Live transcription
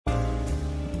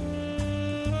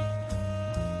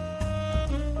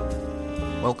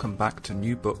Welcome back to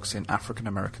New Books in African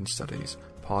American Studies,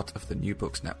 part of the New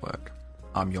Books Network.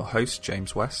 I'm your host,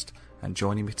 James West, and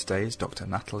joining me today is Dr.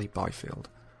 Natalie Byfield.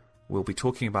 We'll be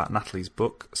talking about Natalie's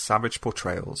book, Savage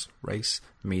Portrayals, Race,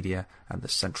 Media, and the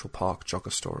Central Park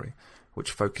Jogger Story,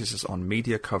 which focuses on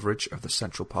media coverage of the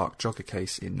Central Park Jogger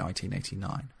case in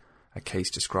 1989, a case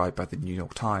described by the New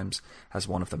York Times as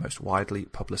one of the most widely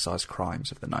publicized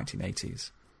crimes of the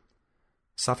 1980s.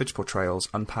 Savage Portrayals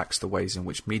unpacks the ways in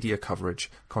which media coverage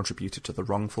contributed to the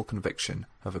wrongful conviction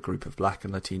of a group of black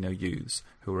and Latino youths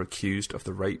who were accused of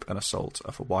the rape and assault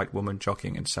of a white woman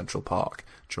jogging in Central Park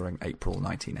during April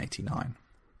 1989.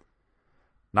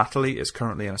 Natalie is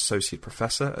currently an associate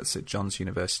professor at St. John's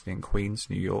University in Queens,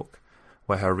 New York,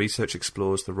 where her research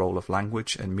explores the role of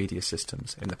language and media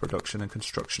systems in the production and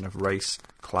construction of race,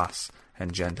 class,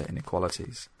 and gender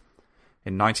inequalities.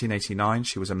 In 1989,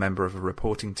 she was a member of a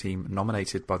reporting team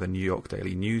nominated by the New York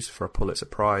Daily News for a Pulitzer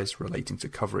Prize relating to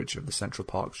coverage of the Central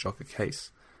Park Jogger case.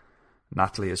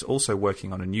 Natalie is also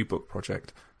working on a new book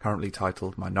project currently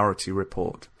titled Minority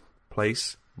Report: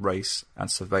 Place, Race,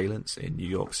 and Surveillance in New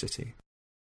York City.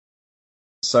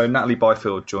 So Natalie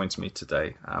Byfield joins me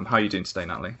today. How are you doing today,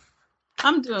 Natalie?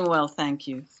 I'm doing well, thank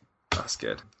you. That's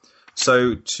good.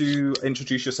 So to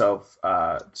introduce yourself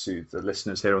to the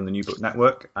listeners here on the New Book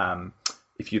Network,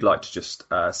 if you'd like to just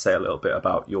say a little bit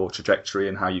about your trajectory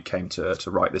and how you came to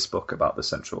write this book about the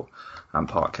Central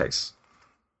Park case.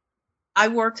 I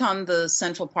worked on the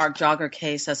Central Park Jogger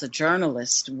case as a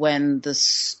journalist when the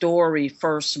story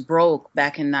first broke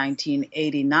back in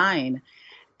 1989,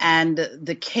 and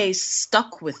the case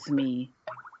stuck with me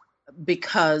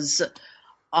because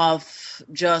of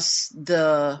just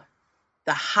the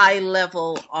high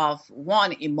level of,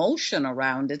 one, emotion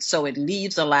around it, so it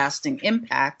leaves a lasting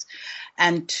impact,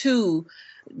 and two,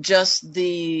 just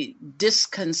the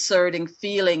disconcerting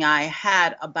feeling I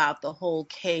had about the whole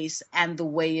case and the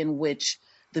way in which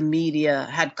the media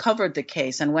had covered the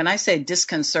case. And when I say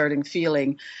disconcerting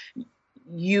feeling,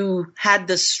 you had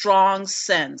the strong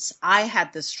sense, I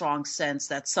had the strong sense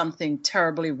that something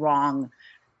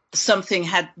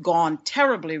had gone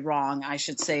terribly wrong, I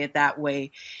should say it that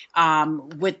way,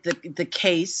 with the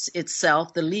case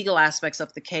itself, the legal aspects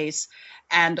of the case,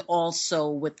 and also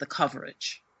with the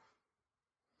coverage.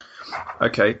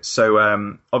 Okay, so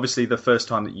obviously the first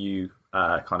time that you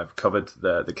kind of covered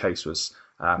the case was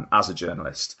as a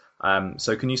journalist.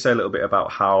 So can you say a little bit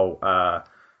about how,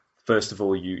 first of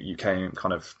all, you came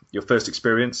kind of your first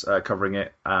experience covering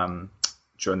it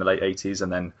during the late 80s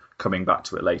and then coming back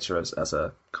to it later as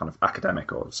a kind of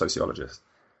academic or sociologist?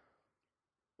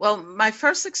 Well, my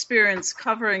first experience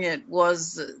covering it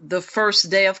was the first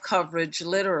day of coverage,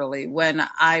 literally, when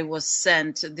I was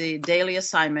sent, the daily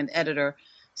assignment editor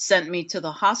sent me to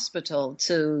the hospital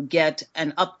to get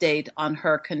an update on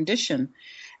her condition.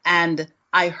 And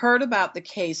I heard about the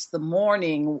case the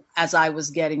morning as I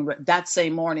was that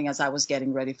same morning as I was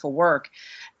getting ready for work.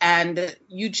 And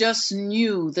you just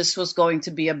knew this was going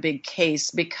to be a big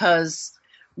case because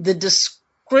the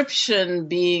description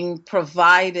being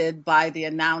provided by the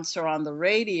announcer on the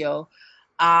radio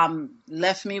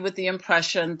left me with the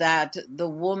impression that the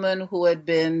woman who had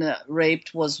been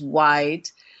raped was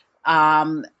white.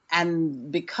 And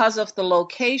because of the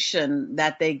location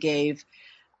that they gave,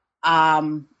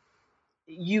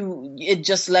 it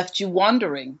just left you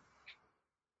wondering,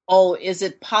 oh, is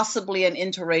it possibly an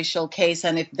interracial case?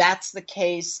 And if that's the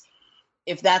case,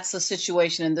 if that's the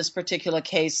situation in this particular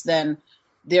case, then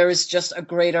there is just a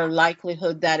greater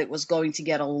likelihood that it was going to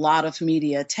get a lot of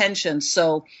media attention.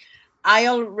 So I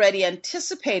already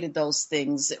anticipated those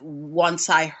things once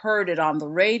I heard it on the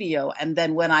radio. And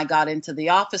then when I got into the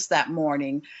office that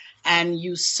morning and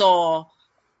you saw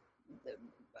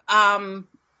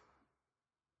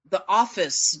the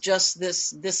office, just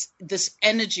this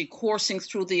energy coursing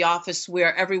through the office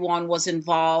where everyone was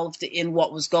involved in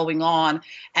what was going on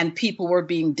and people were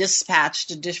being dispatched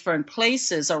to different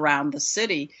places around the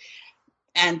city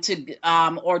and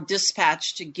or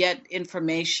dispatched to get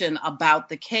information about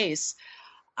the case,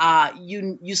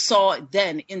 you saw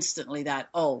then instantly that,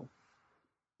 oh,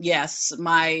 yes,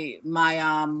 my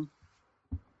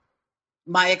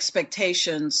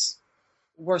expectations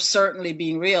were certainly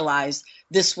being realized.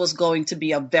 This was going to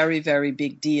be a very, very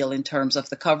big deal in terms of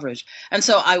the coverage. And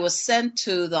so I was sent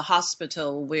to the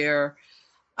hospital where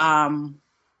the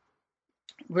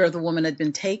woman had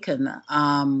been taken,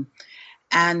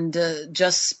 and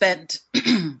just spent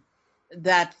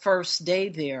that first day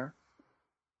there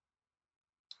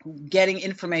getting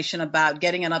information about,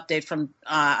 getting an update from,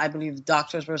 I believe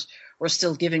doctors were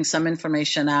still giving some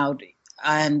information out.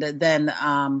 And then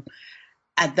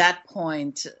at that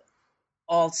point,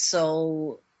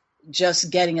 also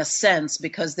just getting a sense,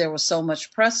 because there was so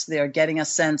much press there, getting a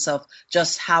sense of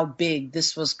just how big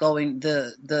this was going,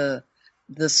 the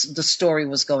story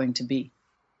was going to be.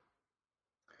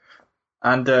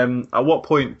 And at what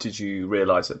point did you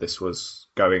realize that this was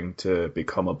going to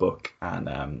become a book,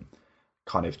 and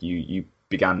kind of you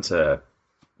began to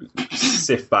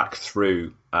sift back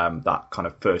through that kind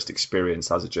of first experience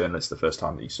as a journalist, the first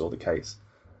time that you saw the case?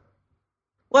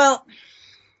 Well,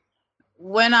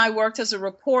 when I worked as a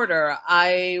reporter,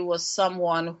 I was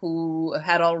someone who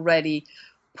had already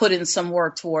put in some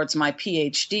work towards my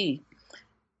PhD.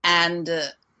 And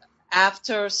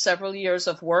after several years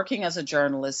of working as a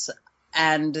journalist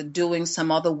and doing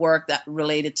some other work that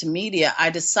related to media, I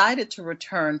decided to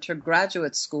return to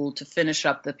graduate school to finish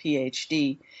up the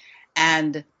PhD.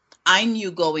 And I knew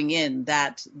going in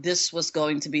that this was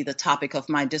going to be the topic of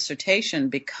my dissertation,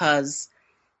 because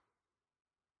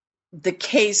the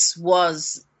case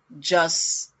was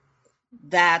just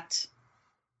that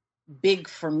big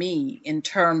for me in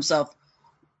terms of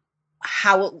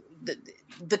how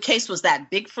the case was that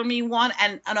big for me, one,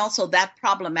 and also that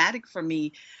problematic for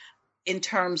me in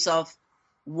terms of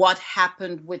what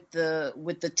happened with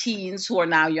the teens who are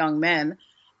now young men,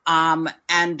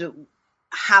 and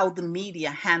how the media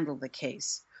handled the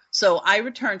case. So I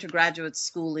returned to graduate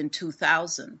school in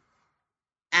 2000.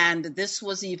 And this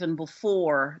was even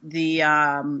before the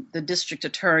district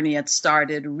attorney had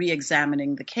started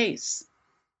re-examining the case.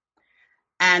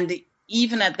 And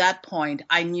even at that point,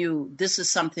 I knew this is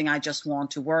something I just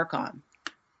want to work on.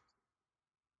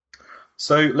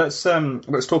 So let's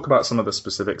talk about some of the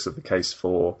specifics of the case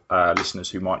for listeners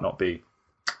who might not be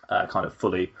kind of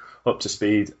fully up to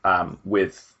speed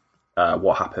with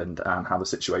what happened and how the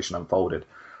situation unfolded.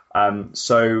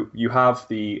 So you have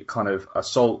the kind of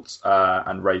assault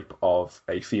and rape of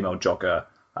a female jogger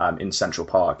in Central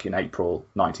Park in April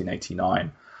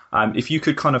 1989. If you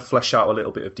could kind of flesh out a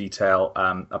little bit of detail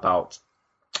about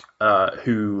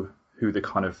who the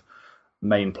kind of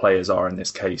main players are in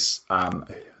this case.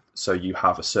 So you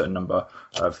have a certain number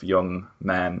of young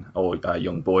men or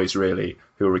young boys, really,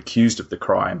 who are accused of the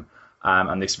crime,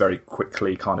 and this very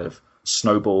quickly kind of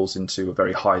snowballs into a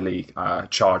very highly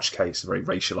charged case, a very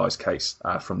racialized case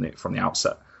from the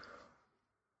outset.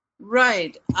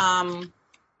 Right.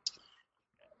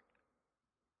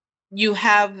 You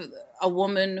have a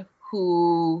woman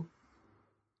who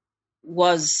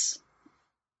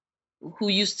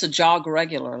used to jog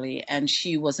regularly, and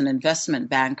she was an investment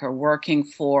banker working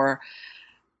for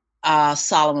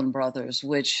Salomon Brothers,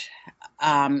 which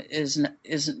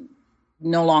is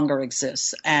no longer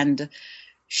exists. And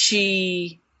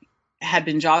she had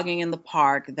been jogging in the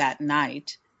park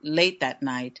late that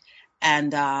night,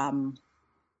 and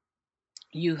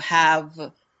you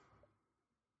have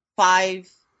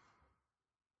five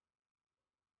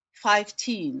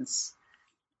teens,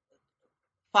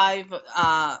 five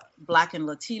Black and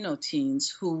Latino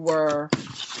teens who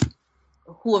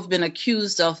have been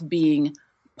accused of being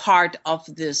part of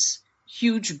this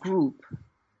huge group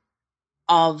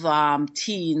of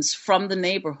teens from the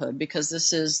neighborhood, because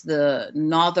this is the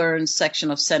northern section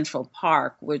of Central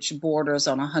Park, which borders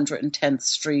on 110th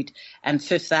Street and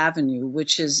Fifth Avenue,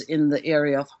 which is in the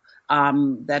area of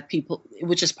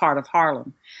which is part of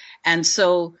Harlem. And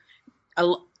so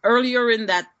earlier in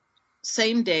that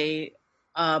same day,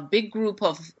 a big group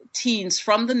of teens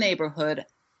from the neighborhood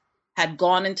had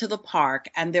gone into the park,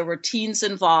 and there were teens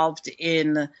involved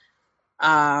in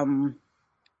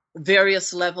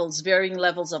varying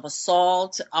levels of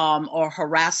assault or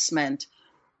harassment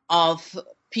of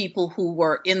people who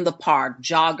were in the park: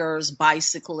 joggers,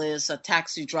 bicyclists, a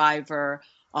taxi driver,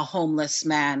 a homeless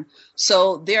man.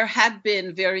 So there had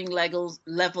been varying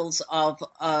levels of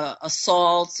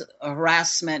assault,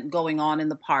 harassment going on in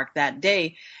the park that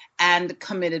day, and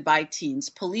committed by teens.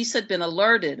 Police had been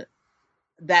alerted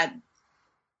that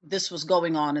this was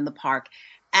going on in the park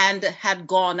and had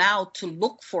gone out to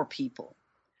look for people.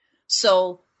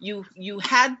 So you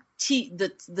had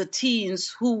the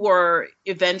teens who were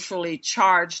eventually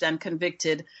charged and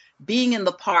convicted being in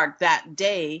the park that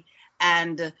day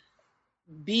and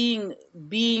being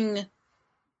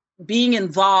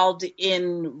involved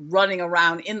in running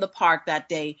around in the park that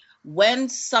day. When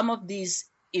some of these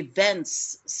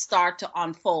events start to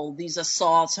unfold, these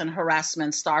assaults and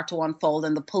harassment start to unfold,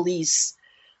 and the police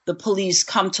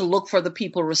come to look for the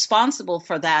people responsible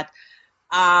for that,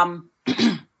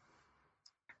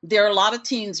 there are a lot of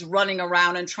teens running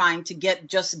around and trying to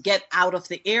get out of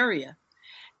the area.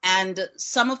 And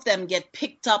some of them get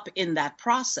picked up in that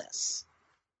process.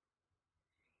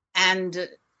 And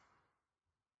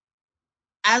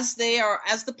as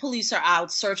the police are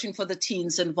out searching for the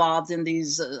teens involved in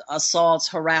these assaults,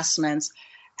 harassments,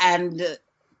 and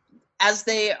as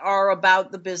they are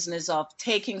about the business of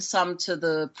taking some to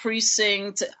the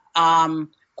precinct,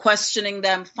 questioning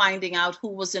them, finding out who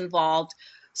was involved,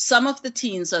 some of the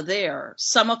teens are there.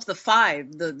 Some of the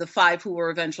five who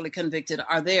were eventually convicted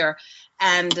are there,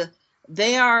 and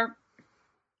they have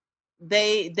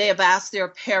asked their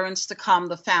parents to come,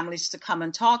 the families to come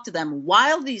and talk to them.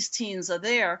 While these teens are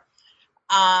there,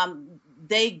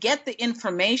 they get the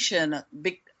information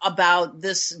about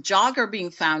this jogger being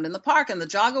found in the park, and the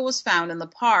jogger was found in the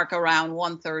park around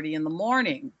 1:30 in the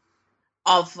morning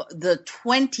of the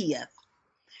 20th.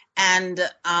 And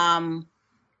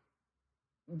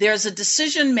there's a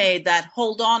decision made that,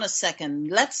 hold on a second,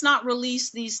 let's not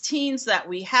release these teens that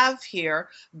we have here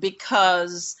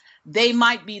because they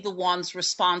might be the ones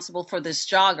responsible for this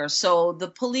jogger. So the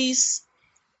police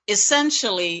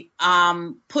essentially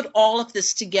put all of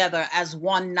this together as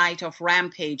one night of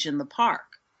rampage in the park.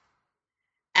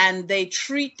 And they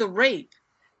treat the rape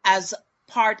as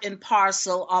part and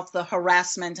parcel of the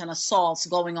harassment and assaults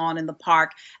going on in the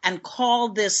park, and call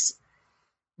this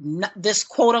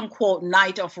quote unquote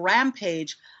night of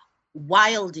rampage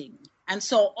wilding. And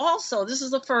so also, this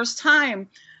is the first time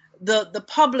the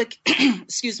public,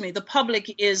 the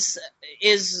public is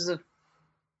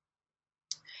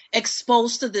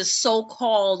exposed to this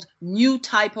so-called new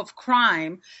type of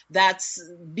crime that's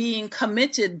being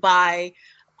committed by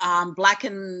Black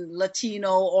and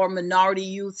Latino or minority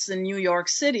youths in New York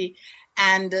City.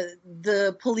 And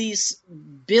the police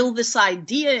build this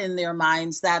idea in their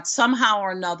minds that somehow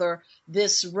or another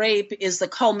this rape is the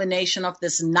culmination of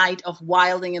this night of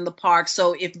wilding in the park.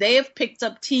 So if they have picked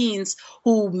up teens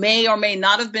who may or may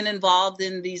not have been involved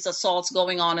in these assaults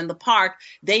going on in the park,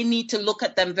 they need to look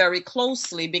at them very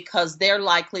closely, because they're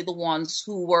likely the ones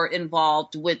who were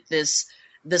involved with this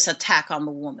attack on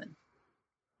the woman.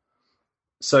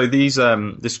 So these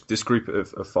this group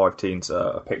of 5 teens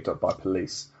are picked up by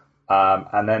police.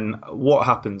 And then what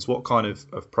happens? What kind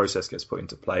of process gets put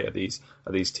into play? Are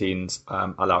these teens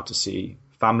allowed to see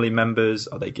family members?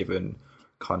 Are they given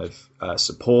kind of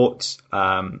support?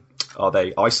 Are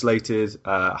they isolated?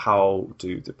 How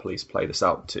do the police play this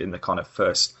out in the kind of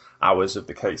first hours of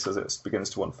the case as it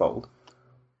begins to unfold?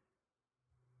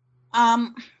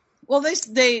 Well,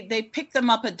 they pick them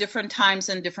up at different times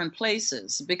and different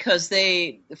places, because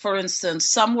for instance,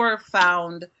 some were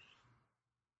found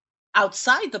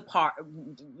outside the park.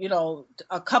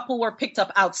 A couple were picked up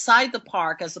outside the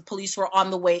park as the police were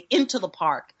on the way into the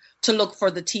park to look for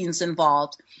the teens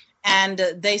involved. And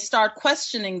they start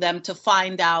questioning them to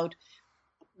find out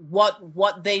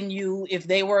what they knew, if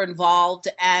they were involved.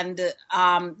 And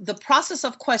the process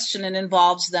of questioning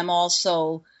involves them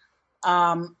also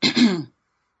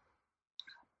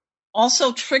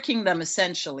also tricking them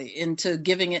essentially into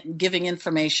giving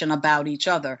information about each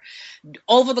other.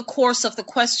 Over the course of the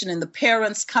questioning, the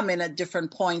parents come in at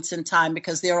different points in time,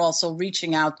 because they're also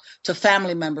reaching out to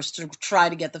family members to try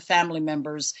to get the family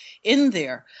members in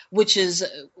there, which is,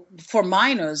 for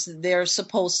minors, they're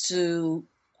supposed to,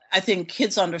 I think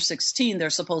kids under 16, they're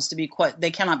supposed to be,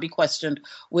 they cannot be questioned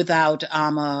without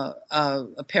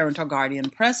a parent or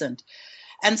guardian present.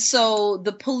 And so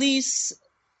the police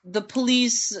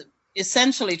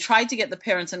essentially tried to get the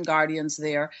parents and guardians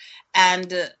there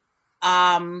and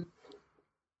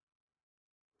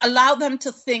allow them to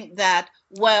think that,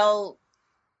 well,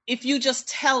 if you just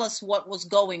tell us what was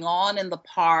going on in the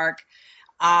park,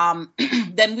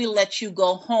 then we'll let you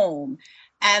go home.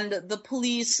 And the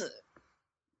police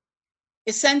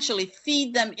essentially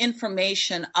feed them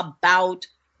information about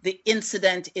the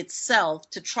incident itself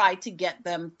to try to get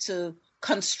them to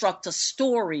construct a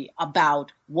story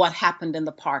about what happened in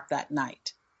the park that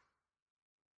night.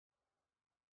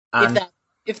 And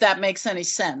if that makes any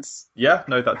sense. Yeah,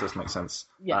 no, that does make sense.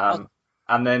 Yeah. Okay.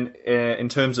 And then in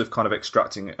terms of kind of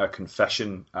extracting a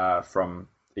confession from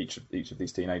each of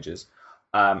these teenagers,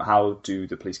 how do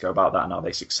the police go about that? And are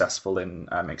they successful in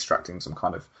extracting some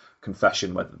kind of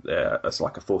confession, whether it's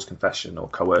like a forced confession or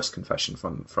coerced confession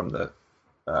from the...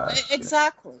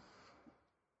 Exactly.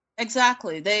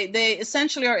 Exactly. They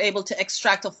essentially are able to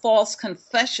extract a false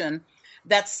confession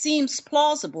that seems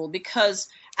plausible, because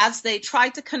as they try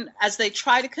to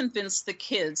convince the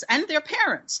kids and their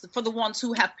parents, for the ones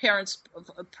who have parents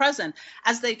present,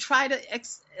 as they try to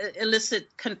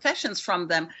elicit confessions from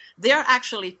them, they're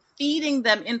actually feeding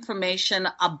them information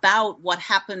about what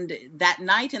happened that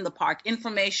night in the park,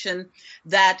 information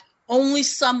that only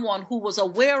someone who was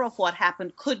aware of what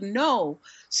happened could know.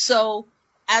 So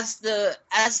as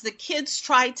the kids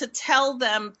try to tell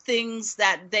them things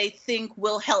that they think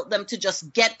will help them to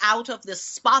just get out of this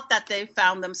spot that they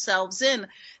found themselves in,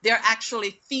 they're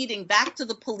actually feeding back to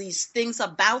the police things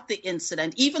about the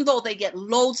incident, even though they get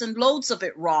loads and loads of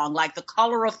it wrong, like the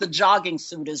color of the jogging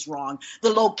suit is wrong,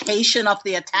 the location of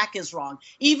the attack is wrong.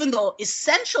 Even though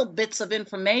essential bits of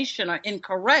information are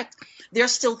incorrect, they're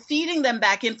still feeding them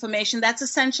back information that's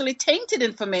essentially tainted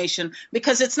information,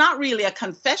 because it's not really a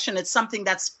confession. It's something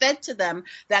that's fed to them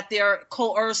that they're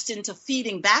coerced into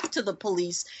feeding back to the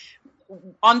police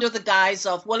under the guise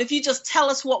of, well, if you just tell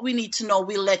us what we need to know,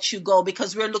 we'll let you go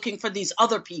because we're looking for these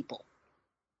other people.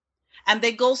 And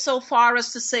they go so far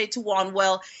as to say to one,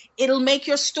 well, it'll make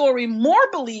your story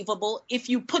more believable if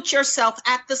you put yourself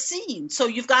at the scene. So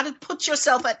you've got to put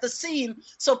yourself at the scene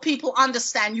so people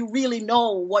understand you really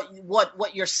know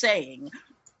what you're saying.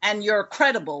 And you're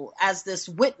credible as this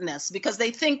witness, because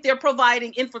they think they're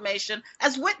providing information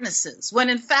as witnesses, when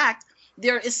in fact,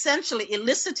 they're essentially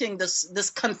eliciting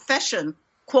this confession,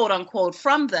 quote unquote,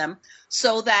 from them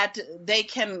so that they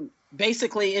can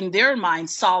basically, in their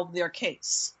mind, solve their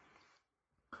case.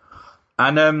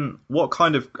 And what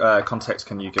kind of context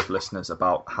can you give listeners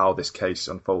about how this case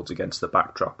unfolds against the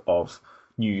backdrop of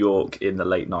New York in the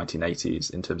late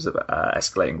 1980s in terms of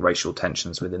escalating racial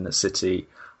tensions within the city?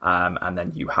 And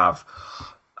then you have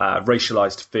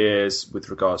racialized fears with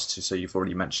regards to, so you've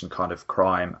already mentioned kind of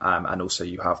crime, and also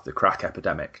you have the crack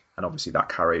epidemic. And obviously that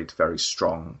carried very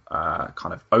strong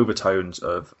kind of overtones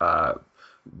of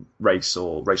race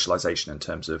or racialization in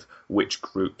terms of which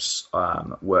groups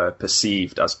were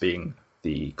perceived as being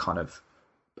the kind of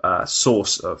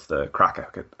source of the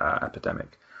crack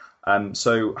epidemic.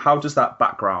 So how does that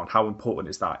background, how important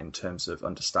is that in terms of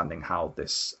understanding how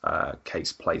this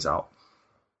case plays out?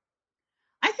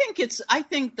 I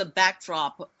think the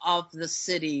backdrop of the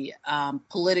city,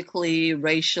 politically,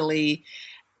 racially,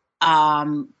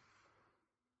 are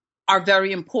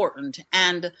very important.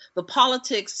 And the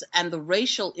politics and the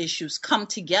racial issues come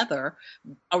together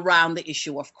around the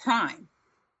issue of crime,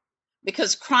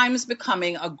 because crime is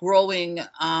becoming a growing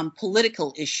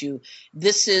political issue.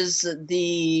 This is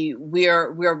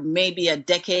we're maybe a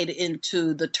decade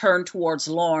into the turn towards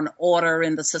law and order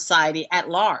in the society at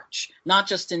large, not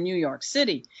just in New York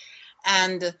City.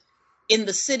 And in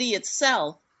the city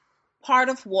itself, part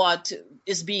of what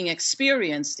is being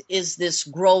experienced is this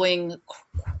growing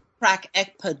crack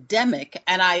epidemic.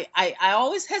 And I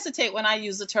always hesitate when I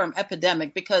use the term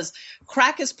epidemic, because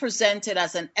crack is presented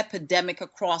as an epidemic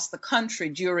across the country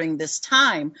during this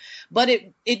time, but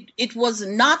it was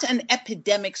not an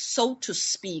epidemic, so to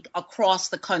speak, across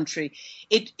the country.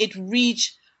 It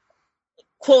reached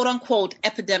quote unquote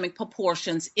epidemic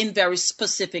proportions in very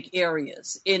specific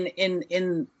areas.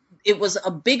 It was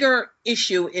a bigger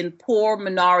issue in poor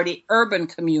minority urban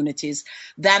communities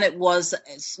than it was,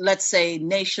 let's say,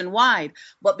 nationwide.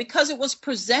 But because it was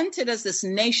presented as this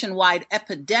nationwide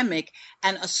epidemic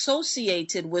and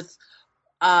associated with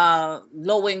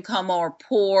low income or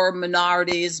poor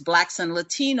minorities, Blacks and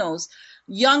Latinos,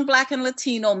 young Black and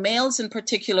Latino males in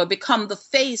particular become the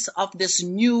face of this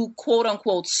new quote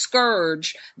unquote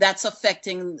scourge that's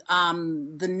affecting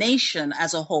the nation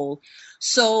as a whole.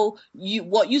 So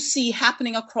what you see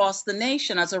happening across the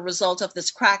nation as a result of this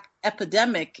crack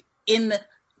epidemic in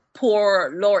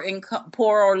poor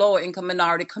or lower income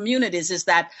minority communities is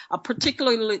that a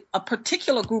particular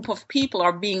group of people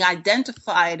are being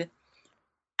identified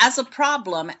as a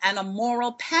problem, and a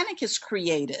moral panic is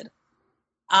created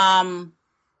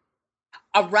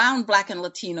around Black and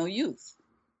Latino youth.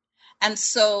 And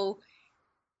so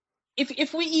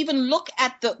if we even look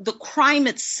at the crime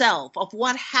itself of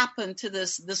what happened to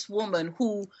this woman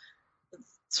who,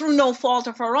 through no fault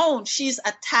of her own, she's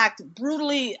attacked,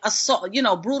 brutally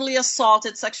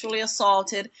assaulted, sexually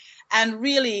assaulted, and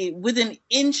really within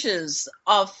inches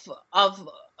of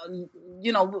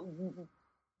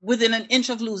within an inch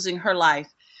of losing her life.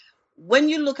 When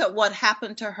you look at what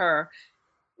happened to her,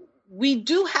 we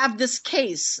do have this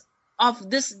case of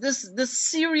this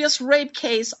serious rape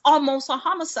case, almost a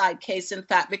homicide case, in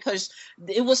fact, because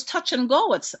it was touch and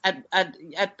go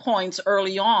at points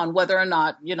early on whether or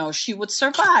not she would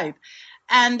survive.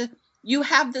 And you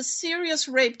have this serious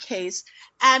rape case,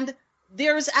 and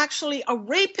there is actually a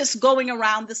rapist going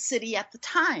around the city at the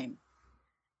time.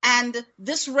 And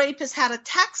this rapist had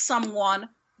attacked someone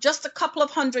just a couple of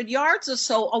 100 yards or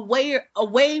so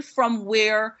away from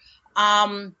where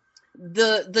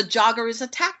the jogger is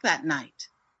attacked that night.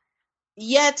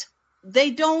 Yet they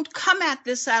don't come at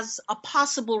this as a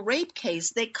possible rape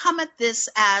case. They come at this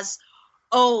as,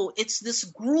 oh, it's this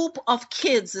group of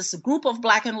kids, this group of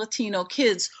Black and Latino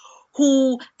kids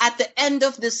who at the end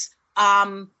of this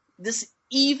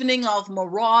evening of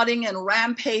marauding and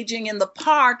rampaging in the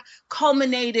park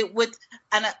culminated with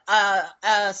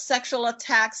a sexual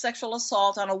attack, sexual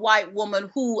assault on a white woman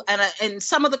who, and in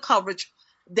some of the coverage,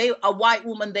 a white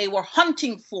woman they were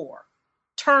hunting for.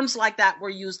 Terms like that were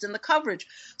used in the coverage.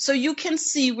 So you can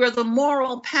see where the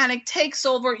moral panic takes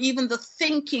over even the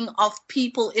thinking of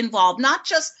people involved, not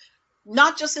just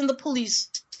in the police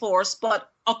force, but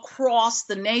across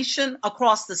the nation,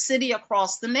 across the city,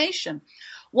 across the nation.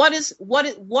 What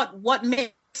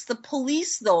makes the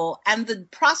police, though, and the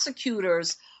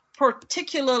prosecutors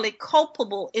particularly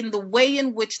culpable in the way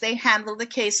in which they handle the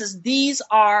cases? These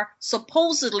are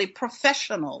supposedly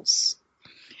professionals.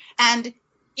 And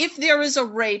if there is a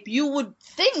rape, you would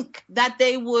think that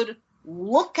they would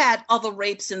look at other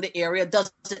rapes in the area. Does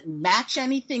it match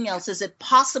anything else? Is it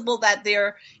possible that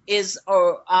there is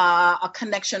a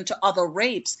connection to other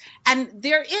rapes? And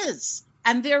there is.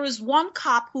 And there is one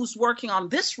cop who's working on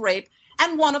this rape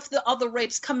and one of the other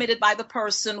rapes committed by the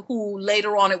person who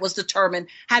later on it was determined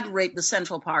had raped the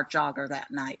Central Park jogger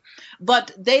that night.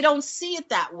 But they don't see it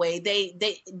that way. The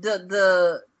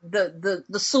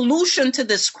solution to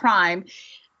this crime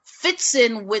fits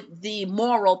in with the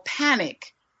moral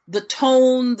panic, the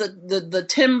tone, the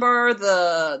timbre,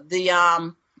 the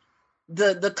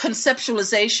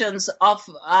conceptualizations of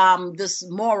this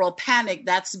moral panic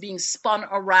that's being spun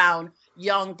around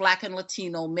young Black and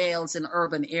Latino males in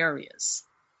urban areas.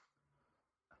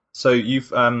 So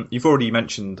you've already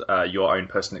mentioned your own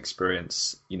personal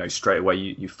experience. You know, straight away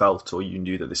you felt or you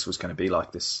knew that this was going to be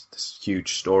like this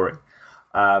huge story,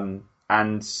 and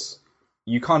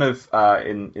you kind of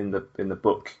in the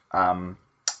book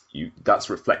that's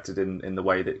reflected in the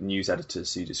way that news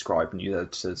editors, you describe news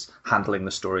editors handling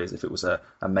the story as if it was a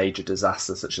major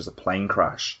disaster such as a plane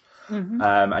crash. Mm-hmm.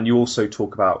 And you also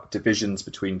talk about divisions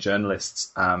between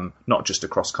journalists, not just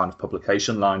across kind of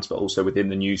publication lines, but also within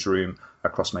the newsroom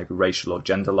across maybe racial or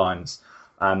gender lines.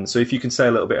 So if you can say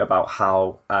a little bit about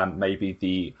how maybe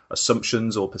the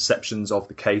assumptions or perceptions of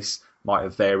the case might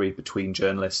have varied between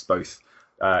journalists, both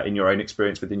in your own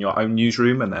experience within your own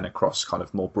newsroom and then across kind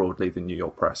of more broadly the New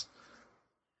York press.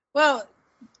 Well,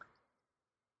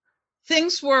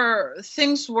 things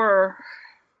were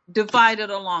divided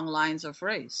along lines of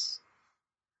race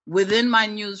within my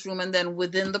newsroom and then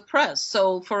within the press.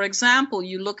 So, for example,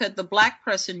 you look at the Black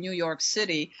press in New York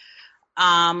City,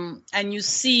 and you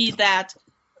see that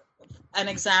an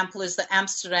example is the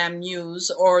Amsterdam News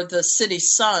or the City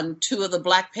Sun, two of the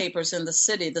Black papers in the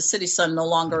city. The City Sun no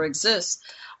longer exists.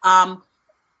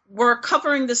 Were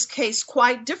covering this case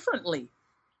quite differently,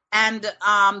 and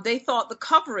they thought the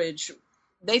coverage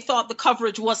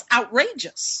was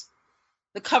outrageous.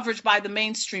 The coverage by the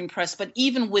mainstream press, but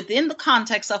even within the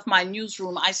context of my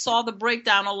newsroom, I saw the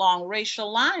breakdown along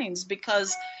racial lines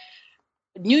because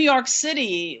New York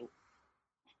City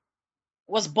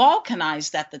was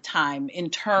balkanized at the time in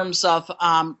terms of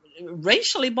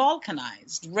racially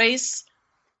balkanized, race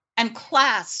and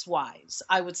class-wise,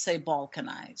 I would say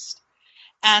balkanized.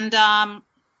 And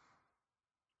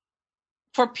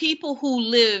for people who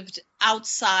lived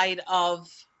outside of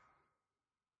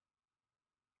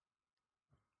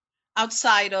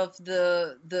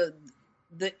the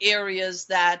areas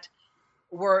that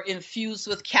were infused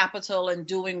with capital and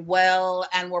doing well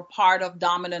and were part of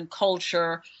dominant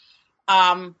culture,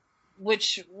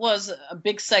 which was a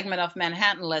big segment of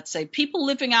Manhattan, let's say. People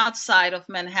living outside of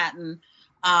Manhattan,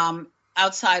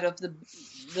 outside of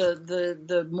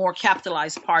the more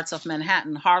capitalized parts of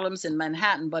Manhattan. Harlem's in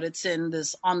Manhattan, but it's in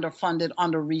this underfunded,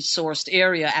 under-resourced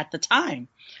area at the time.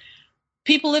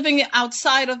 People living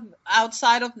outside of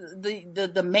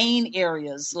the main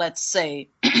areas, let's say,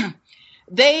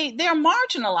 they're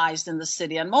marginalized in the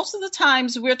city, and most of the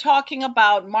times we're talking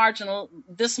about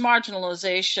this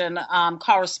marginalization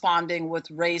corresponding with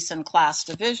race and class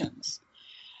divisions.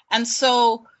 And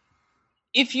so,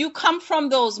 if you come from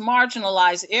those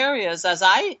marginalized areas, as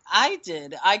I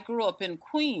did, I grew up in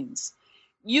Queens.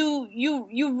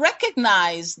 You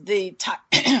recognize the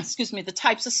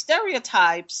types of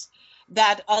stereotypes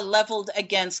that are leveled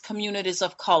against communities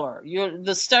of color.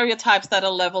 The stereotypes that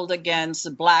are leveled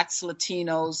against Blacks,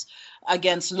 Latinos,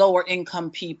 against lower income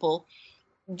people.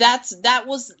 That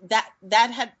was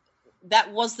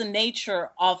the nature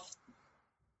of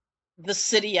the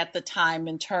city at the time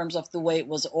in terms of the way it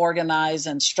was organized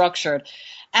and structured.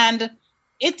 And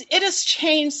it has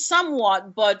changed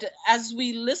somewhat, but as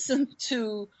we listen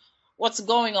to what's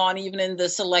going on even in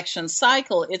this election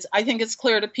cycle, I think it's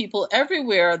clear to people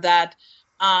everywhere that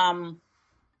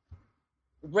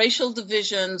racial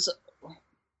divisions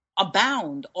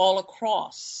abound all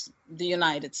across the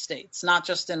United States, not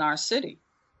just in our city.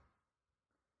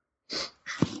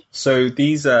 So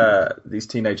these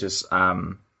teenagers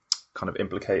kind of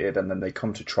implicated, and then they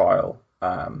come to trial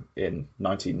in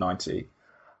 1990.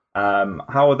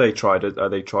 How are they tried? Are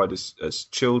they tried as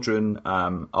children?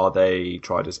 Are they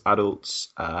tried as adults?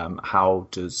 How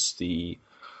does the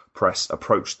press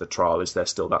approach the trial? Is there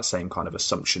still that same kind of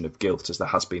assumption of guilt as there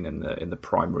has been in the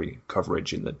primary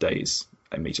coverage in the days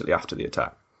immediately after the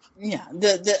attack? Yeah,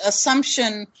 the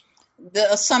assumption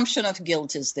of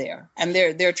guilt is there, and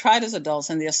they're tried as adults,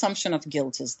 and the assumption of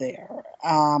guilt is there.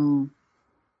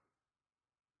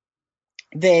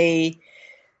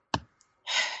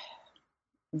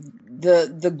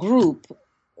 The group,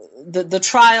 the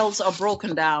trials are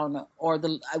broken down, or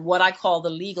what I call the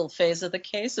legal phase of the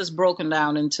case is broken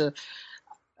down into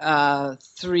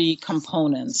three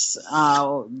components.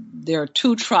 There are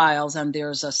two trials, and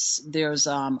there's a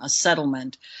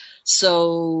settlement.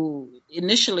 So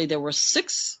initially there were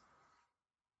 6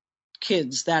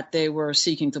 kids that they were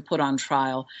seeking to put on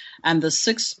trial, and the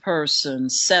 6th person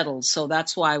settled. So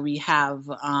that's why we have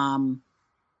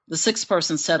the 6th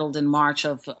person settled in March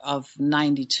of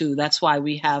 92. That's why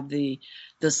we have the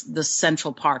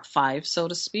central part 5, so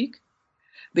to speak,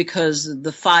 because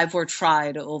the 5 were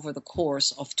tried over the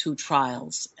course of 2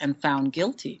 trials and found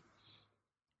guilty.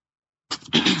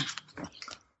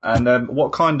 And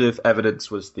what kind of evidence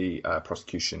was the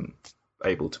prosecution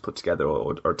able to put together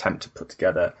or attempt to put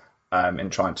together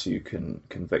in trying to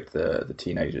convict the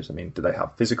teenagers? I mean, do they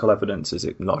have physical evidence? Is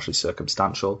it largely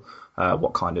circumstantial?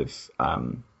 What kind of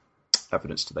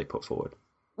evidence do they put forward?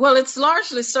 Well, it's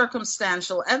largely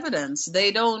circumstantial evidence.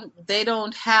 They don't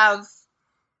have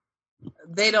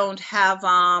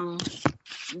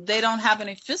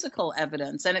any physical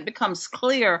evidence, and it becomes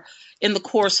clear in the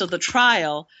course of the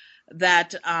trial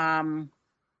that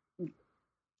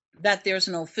there's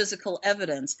no physical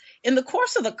evidence. In the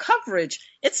course of the coverage,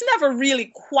 it's never really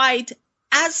quite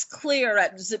as clear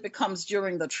as it becomes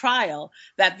during the trial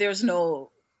that there's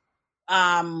no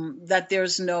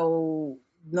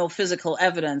physical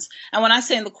evidence. And when I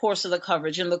say in the course of the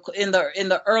coverage, in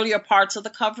the earlier parts of the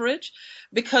coverage,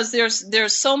 because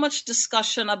there's so much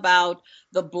discussion about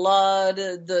the blood,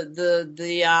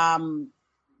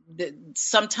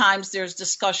 sometimes there's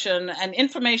discussion and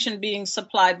information being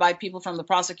supplied by people from the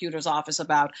prosecutor's office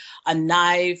about a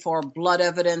knife or blood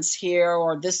evidence here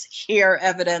or this here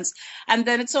evidence. And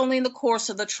then it's only in the course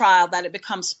of the trial that it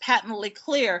becomes patently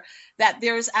clear that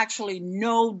there is actually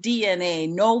no DNA,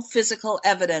 no physical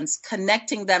evidence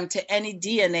connecting them to any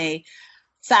DNA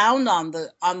found on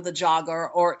the jogger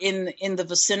or in the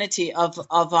vicinity of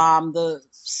the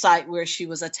site where she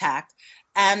was attacked,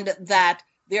 and that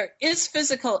there is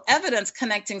physical evidence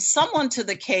connecting someone to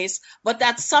the case, but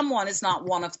that someone is not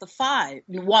one of the 5,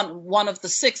 one of the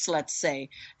 6, let's say,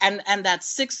 and that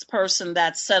 6th person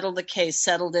that settled the case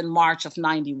settled in March of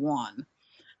 91.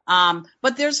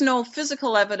 But there's no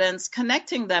physical evidence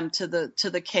connecting them to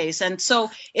the case, and so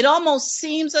it almost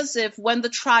seems as if when the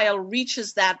trial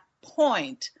reaches that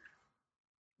point,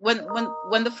 when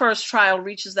the first trial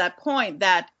reaches that point,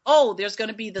 that there's going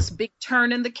to be this big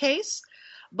turn in the case.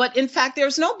 But in fact,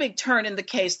 there's no big turn in the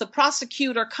case. The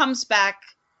prosecutor comes back.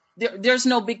 There's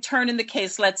no big turn in the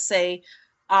case, let's say,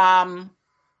 that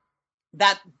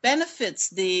benefits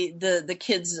the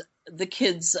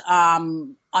kids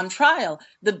on trial.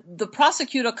 The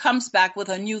prosecutor comes back with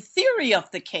a new theory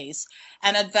of the case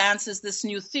and advances this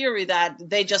new theory that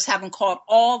they just haven't caught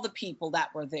all the people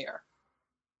that were there.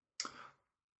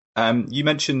 You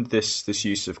mentioned this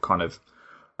use of kind of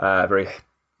very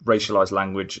racialized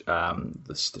language,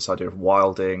 this idea of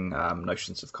wilding,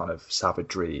 notions of kind of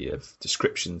savagery, of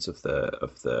descriptions of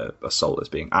the assault as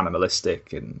being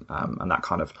animalistic, and that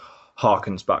kind of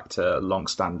harkens back to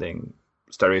long-standing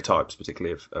stereotypes,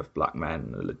 particularly of black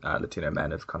men, Latino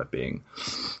men, of kind of being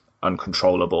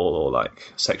uncontrollable or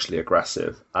like sexually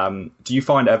aggressive. Do you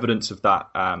find evidence of that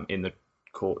in the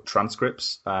court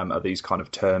transcripts? Are these kind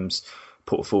of terms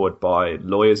put forward by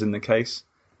lawyers in the case?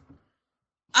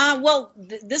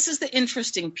 This is the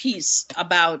interesting piece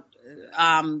about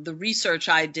the research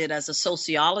I did as a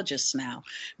sociologist now,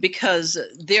 because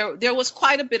there was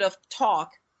quite a bit of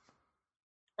talk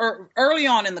early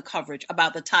on in the coverage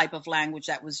about the type of language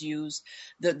that was used,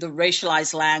 the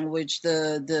racialized language,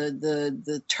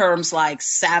 the terms like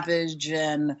savage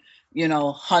and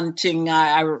hunting.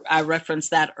 I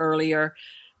referenced that earlier.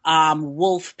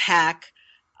 Wolf pack,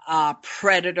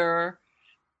 predator.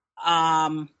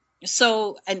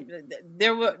 So, and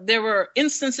there were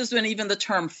instances when even the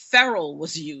term feral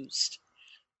was used.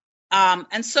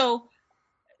 And so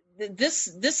this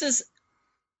is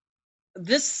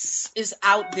this is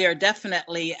out there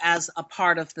definitely as a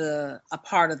part of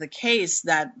the case,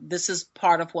 that this is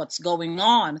part of what's going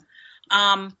on.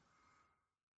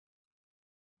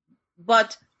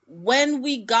 But when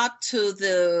we got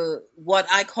to what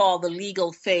I call the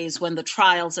legal phase, when the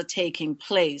trials are taking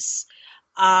place,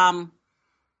 a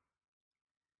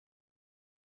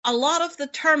lot of the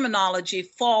terminology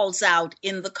falls out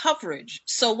in the coverage.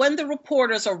 So when the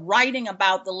reporters are writing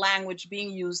about the language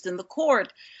being used in the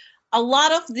court, a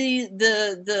lot of these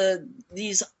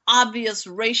obvious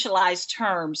racialized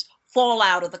terms fall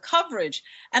out of the coverage.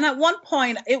 And at one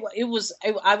point, I was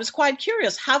quite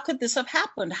curious. How could this have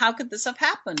happened? How could this have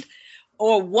happened?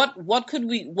 Or what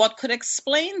could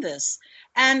explain this?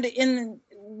 And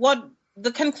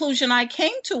the conclusion I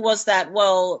came to was that,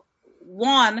 well,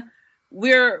 one,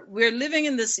 we're living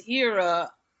in this era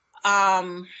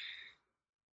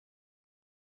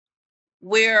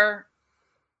where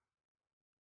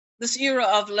this era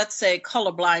of, let's say,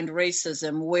 colorblind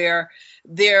racism, where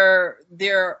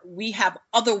we have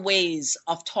other ways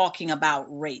of talking about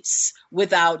race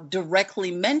without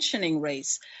directly mentioning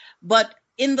race. But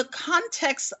in the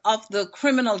context of the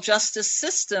criminal justice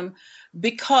system,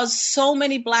 because so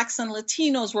many Blacks and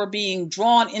Latinos were being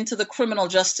drawn into the criminal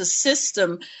justice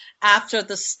system after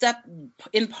the step,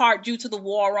 in part due to the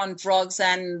war on drugs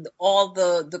and all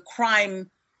the crime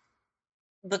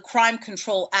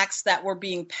control acts that were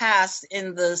being passed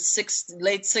in the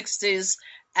late 60s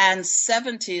and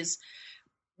 70s,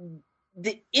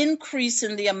 the increase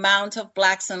in the amount of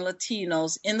Blacks and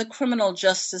Latinos in the criminal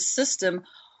justice system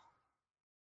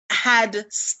had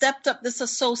stepped up this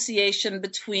association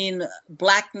between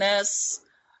Blackness,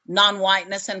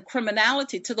 non-whiteness, and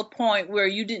criminality, to the point where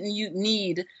you didn't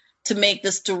need to make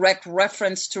this direct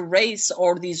reference to race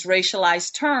or these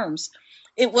racialized terms.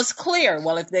 It was clear,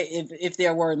 well, if they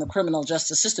were in the criminal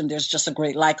justice system, there's just a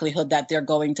great likelihood that they're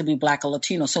going to be Black or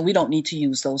Latino, so we don't need to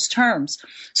use those terms.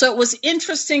 So it was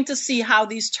interesting to see how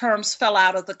these terms fell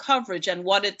out of the coverage and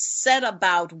what it said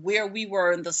about where we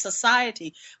were in the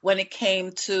society when it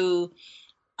came to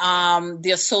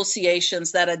the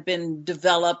associations that had been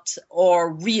developed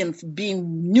or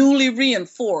being newly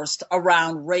reinforced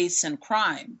around race and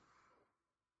crime.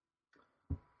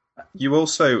 You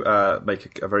also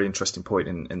make a very interesting point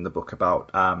in the book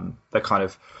about the kind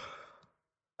of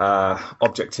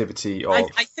objectivity of...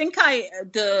 I think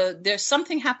there's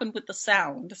something happened with the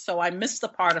sound, so I missed the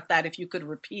part of that. If you could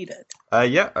repeat it.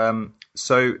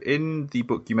 So in the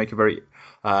book, you make a very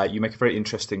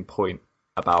interesting point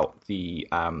about the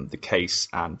case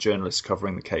and journalists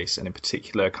covering the case, and in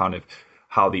particular, kind of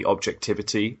how the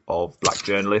objectivity of Black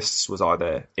journalists was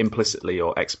either implicitly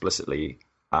or explicitly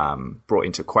brought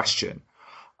into question,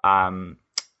 and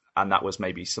that was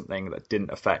maybe something that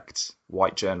didn't affect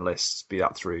white journalists, be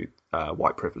that through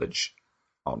white privilege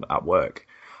at work.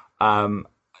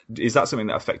 Is that something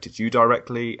that affected you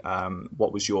directly?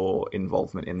 What was your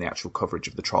involvement in the actual coverage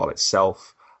of the trial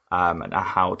itself, and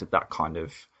how did that kind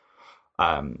of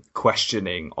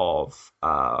questioning of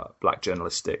Black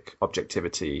journalistic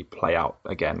objectivity play out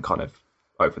again, kind of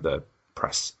over the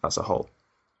press as a whole?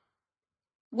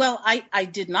 Well, I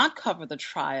did not cover the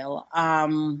trial.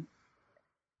 I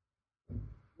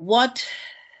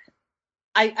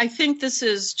think this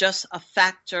is just a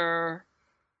factor,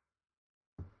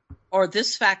 or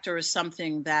this factor is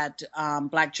something that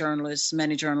Black journalists,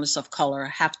 many journalists of color,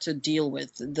 have to deal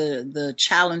with, the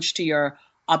challenge to your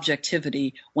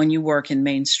objectivity when you work in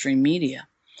mainstream media.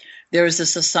 There is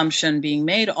this assumption being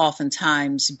made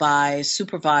oftentimes by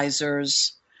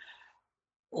supervisors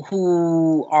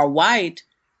who are white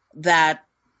that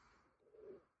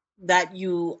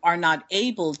you are not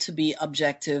able to be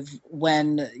objective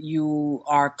when you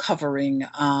are covering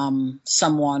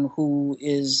someone who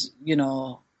is,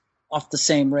 of the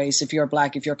same race. If you're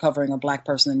Black, if you're covering a Black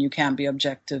person, then you can't be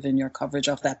objective in your coverage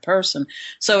of that person.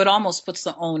 So it almost puts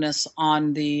the onus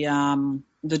on the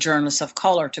journalists of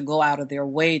color to go out of their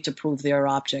way to prove their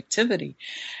objectivity.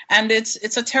 And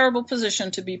it's a terrible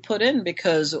position to be put in,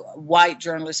 because white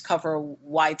journalists cover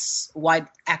white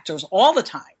actors all the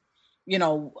time.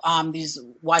 These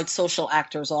white social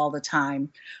actors all the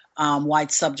time,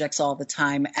 white subjects all the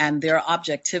time, and their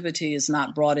objectivity is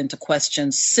not brought into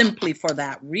question simply for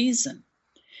that reason.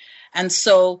 And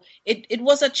so it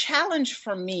was a challenge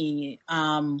for me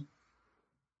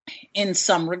in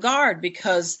some regard,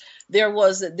 because there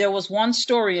was one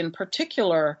story in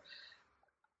particular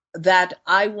that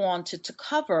I wanted to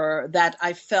cover that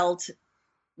I felt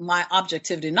my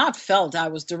objectivity, I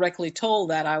was directly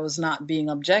told that I was not being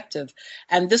objective.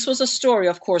 And this was a story,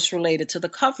 of course, related to the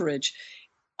coverage.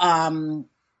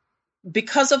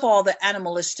 Because of all the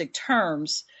animalistic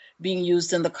terms, being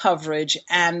used in the coverage,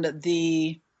 and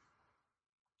the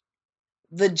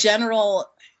general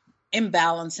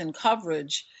imbalance in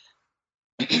coverage.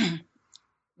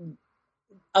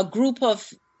 A group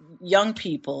of young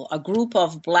people, a group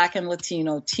of Black and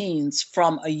Latino teens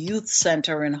from a youth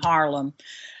center in Harlem,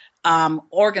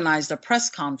 organized a press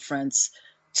conference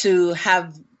to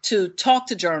talk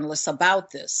to journalists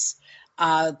about this,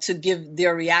 to give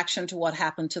their reaction to what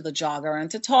happened to the jogger,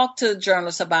 and to talk to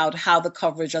journalists about how the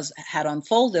coverage had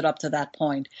unfolded up to that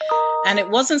point. And it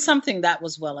wasn't something that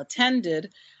was well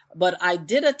attended, but I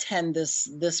did attend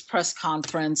this press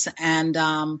conference, and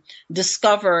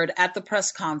discovered at the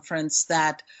press conference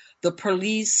that the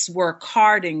police were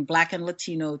carding Black and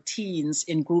Latino teens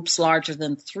in groups larger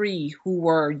than 3 who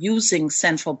were using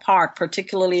Central Park,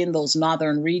 particularly in those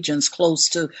northern regions close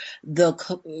to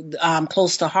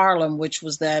Harlem, which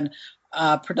was then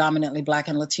predominantly Black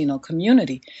and Latino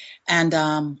community.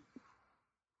 And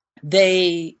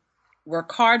they were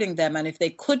carding them, and if they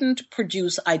couldn't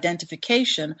produce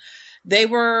identification, they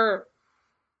were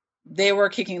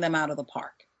kicking them out of the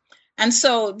park. And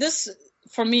so this,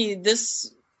 for me,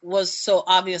 this was so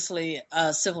obviously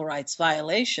a civil rights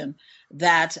violation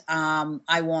that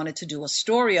I wanted to do a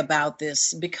story about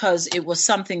this, because it was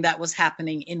something that was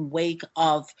happening in wake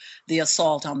of the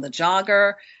assault on the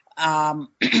jogger, and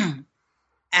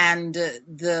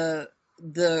the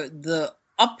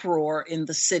uproar in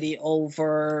the city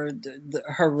over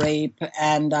her rape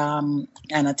and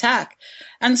attack.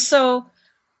 And so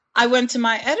I went to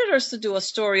my editors to do a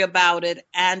story about it,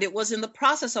 and it was in the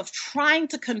process of trying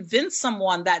to convince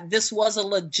someone that this was a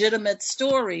legitimate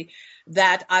story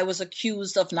that I was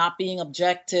accused of not being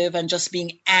objective and just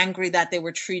being angry that they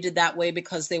were treated that way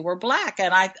because they were Black.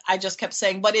 And I just kept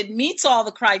saying, but it meets all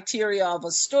the criteria of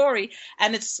a story,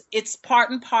 and it's part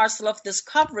and parcel of this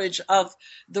coverage of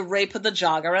the rape of the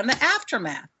jogger and the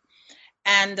aftermath.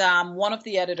 And one of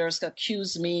the editors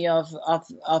accused me of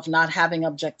not having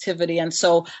objectivity. And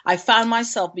so I found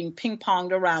myself being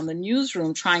ping-ponged around the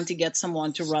newsroom trying to get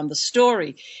someone to run the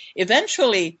story.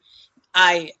 Eventually,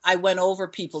 I went over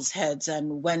people's heads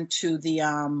and went to the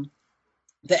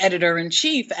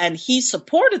editor-in-chief, and he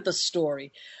supported the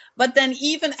story. But then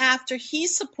even after he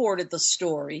supported the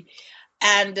story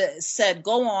and said,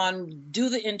 go on, do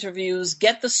the interviews,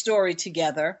 get the story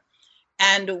together,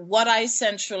 and what I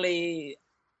essentially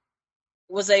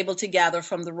was able to gather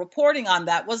from the reporting on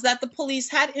that was that the police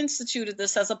had instituted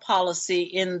this as a policy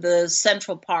in the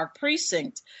Central Park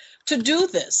precinct to do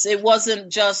this. It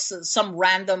wasn't just some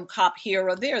random cop here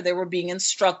or there. They were being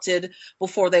instructed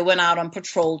before they went out on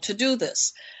patrol to do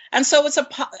this. And so it's a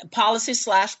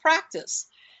policy/practice.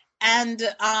 And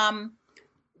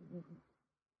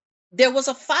there was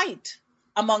a fight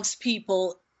amongst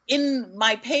people in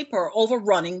my paper over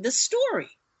running this story.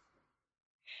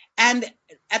 And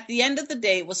at the end of the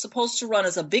day, it was supposed to run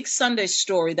as a big Sunday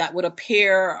story that would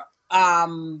appear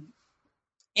in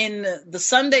the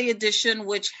Sunday edition,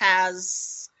 which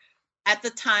has, at the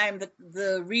time,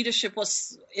 the readership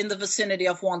was in the vicinity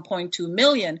of 1.2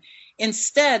 million.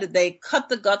 Instead, they cut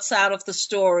the guts out of the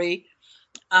story,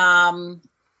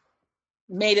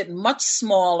 made it much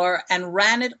smaller, and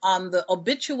ran it on the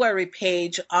obituary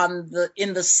page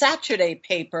in the Saturday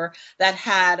paper that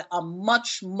had a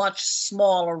much, much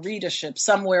smaller readership,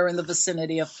 somewhere in the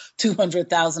vicinity of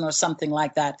 200,000 or something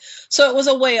like that. So it was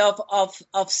a way of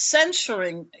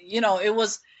censoring, it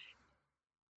was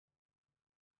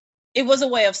a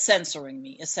way of censoring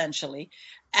me, essentially.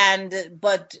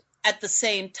 But at the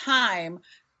same time,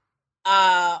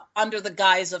 under the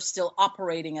guise of still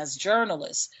operating as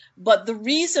journalists. But the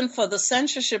reason for the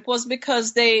censorship was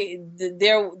because there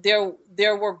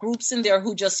were groups in there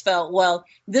who just felt, well,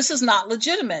 this is not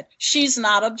legitimate. She's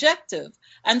not objective.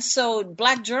 And so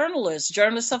Black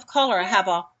journalists of color, have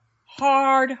a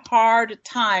hard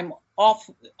time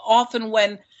often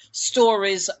when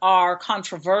stories are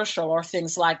controversial or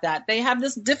things like that. They have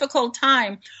this difficult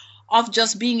time of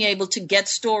just being able to get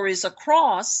stories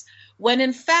across, when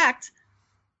in fact,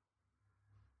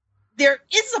 there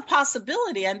is a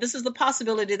possibility, and this is the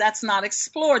possibility that's not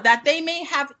explored, that they may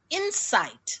have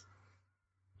insight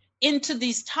into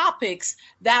these topics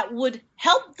that would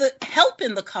help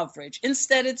in the coverage.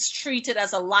 Instead, it's treated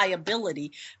as a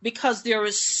liability because there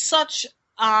is such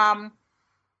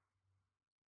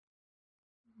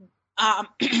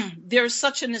there's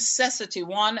such a necessity.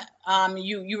 One,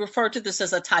 you refer to this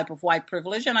as a type of white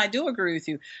privilege, and I do agree with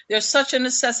you. There's such a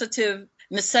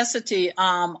necessity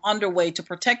underway to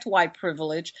protect white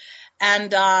privilege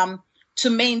and to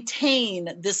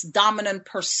maintain this dominant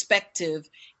perspective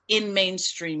in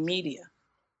mainstream media.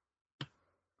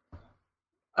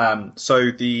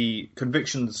 So the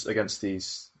convictions against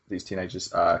these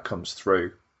teenagers comes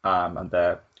through, and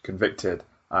they're convicted,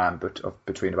 but of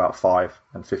between about 5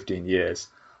 and 15 years,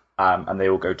 and they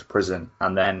all go to prison.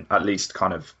 And then, at least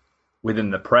kind of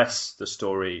within the press, the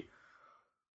story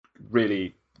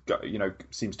really,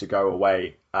 seems to go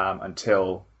away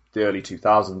until the early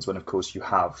 2000s, when of course you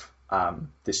have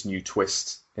this new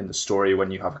twist in the story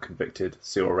when you have a convicted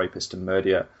serial rapist and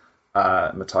murderer,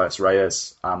 Matthias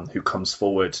Reyes, who comes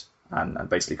forward and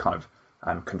basically kind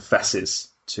of confesses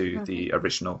to the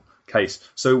original case.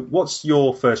 So what's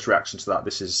your first reaction to that?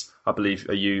 This is, I believe,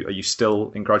 are you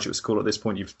still in graduate school at this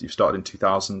point? You've started in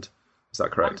 2000. Is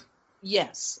that correct?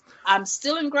 Yes, I'm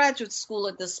still in graduate school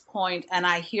at this point, and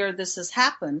I hear this has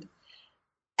happened.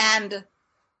 And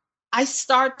I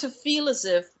start to feel as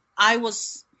if I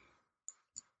was...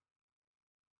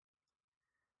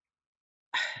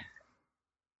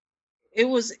 It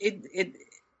was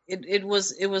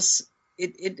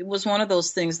one of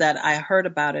those things that I heard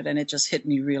about it and it just hit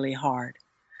me really hard,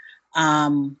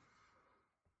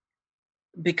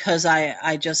 because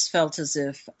I just felt as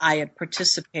if I had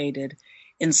participated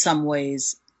in some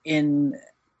ways in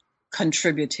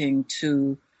contributing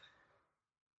to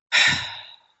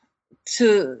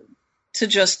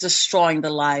just destroying the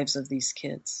lives of these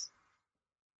kids.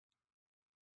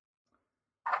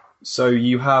 So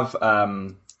you have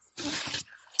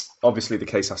obviously the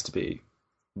case has to be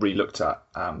re-looked at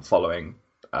following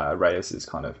Reyes's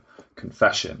kind of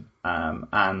confession,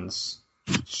 and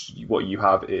what you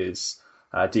have is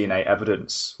DNA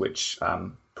evidence which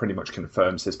pretty much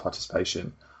confirms his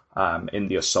participation in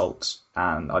the assault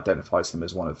and identifies him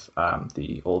as one of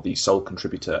the sole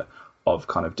contributor of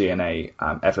kind of DNA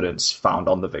evidence found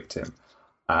on the victim,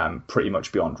 pretty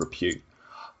much beyond repute.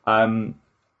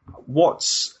 What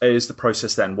is the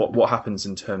process then? What happens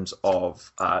in terms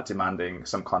of demanding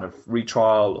some kind of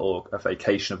retrial or a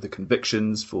vacation of the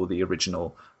convictions for the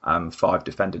original 5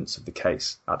 defendants of the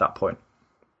case at that point?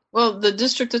 Well, the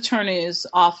district attorney's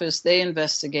office, they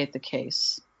investigate the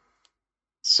case.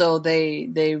 So they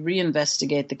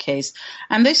reinvestigate the case,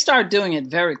 and they start doing it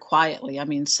very quietly. I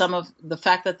mean, some of the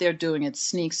fact that they're doing it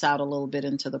sneaks out a little bit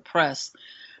into the press.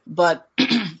 But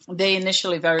they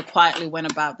initially very quietly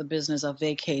went about the business of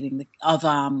re-examining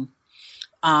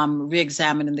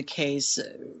the case,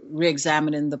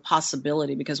 re-examining the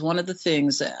possibility. Because one of the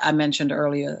things I mentioned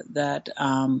earlier that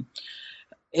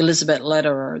Elizabeth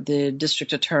Lederer, the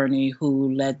district attorney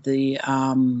who led the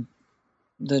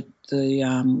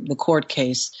court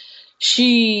case,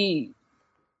 she,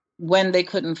 when they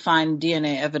couldn't find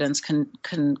DNA evidence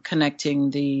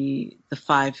connecting the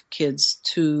 5 kids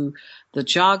to the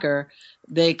jogger,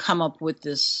 they come up with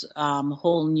this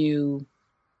whole new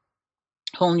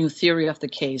theory of the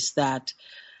case, that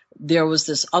there was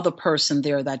this other person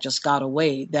there that just got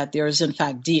away, that there is in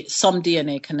fact some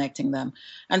DNA connecting them.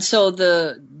 And so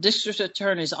the district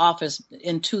attorney's office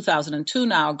in 2002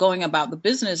 now going about the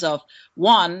business of,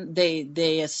 one,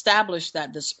 they established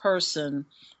that this person,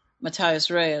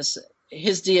 Matthias Reyes,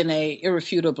 his DNA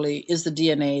irrefutably is the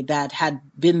DNA that had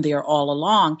been there all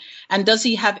along. And does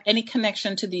he have any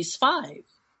connection to these 5?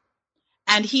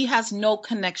 And he has no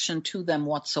connection to them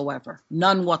whatsoever,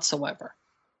 none whatsoever.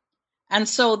 And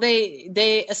so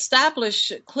they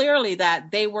establish clearly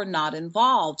that they were not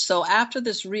involved. So after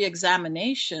this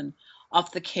re-examination of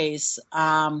the case,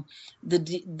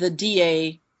 the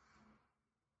DA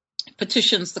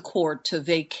petitions the court to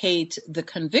vacate the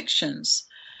convictions,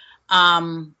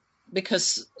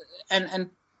 because and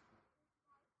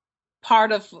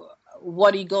part of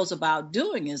what he goes about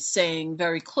doing is saying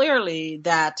very clearly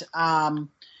that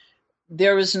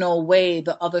there is no way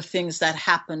the other things that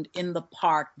happened in the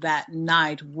park that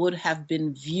night would have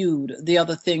been viewed. The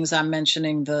other things I'm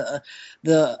mentioning, the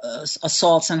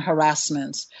assaults and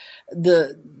harassments,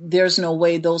 there's no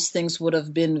way those things would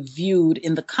have been viewed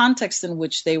in the context in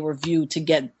which they were viewed to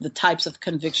get the types of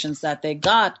convictions that they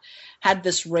got had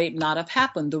this rape not have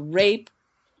happened. The rape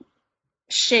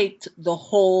shaped the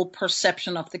whole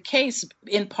perception of the case,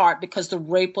 in part because the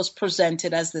rape was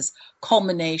presented as this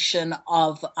culmination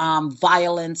of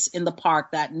violence in the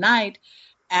park that night,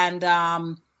 and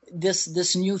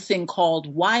this new thing called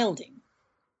wilding.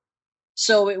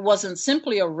 So it wasn't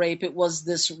simply a rape, it was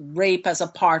this rape as a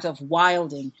part of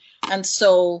wilding. And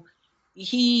so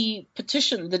he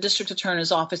petitioned, the district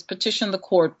attorney's office petitioned the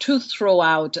court to throw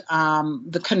out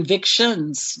the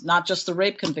convictions, not just the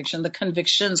rape conviction, the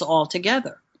convictions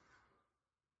altogether.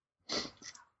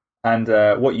 And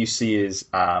what you see is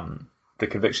the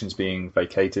convictions being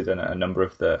vacated, and a number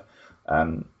of the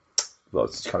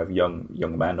it's kind of young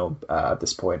men at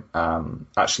this point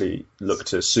actually look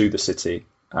to sue the city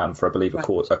for, I believe, Right.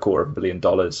 a quarter of $1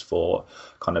 billion for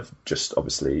kind of just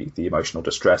obviously the emotional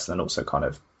distress, and then also kind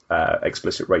of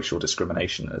explicit racial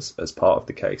discrimination as part of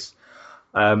the case.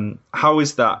 How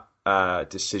is that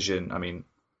decision? I mean,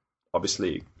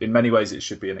 obviously, in many ways, it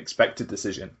should be an expected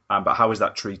decision, but how is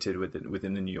that treated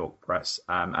within the New York press?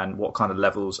 And what kind of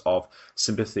levels of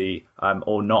sympathy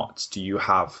or not do you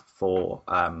have for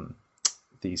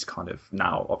these kind of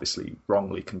now obviously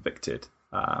wrongly convicted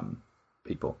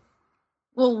people?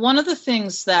 Well, one of the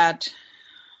things that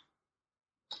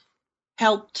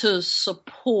helped to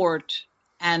support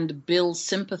and build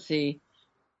sympathy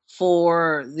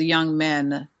for the young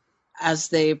men as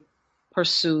they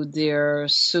pursued their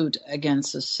suit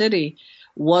against the city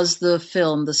was the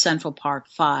film The Central Park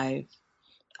Five,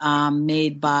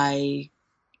 made by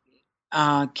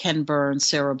Ken Burns,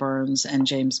 Sarah Burns, and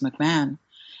James McMahon.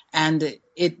 And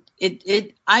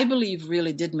it I believe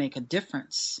really did make a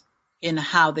difference in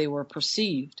how they were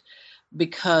perceived,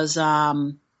 because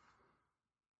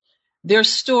their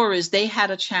stories, they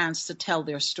had a chance to tell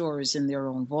their stories in their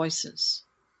own voices.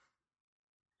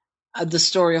 The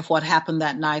story of what happened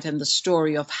that night, and the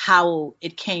story of how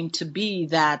it came to be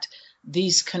that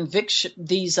these confessions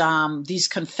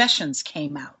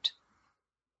came out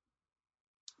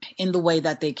in the way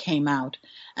that they came out.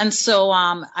 And so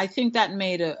I think that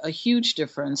made a huge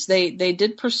difference. They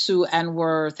did pursue and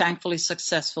were thankfully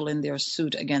successful in their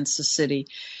suit against the city.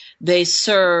 They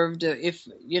served, if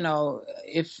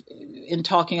in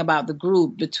talking about the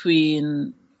group,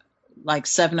 between like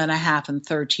 7.5 and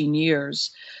 13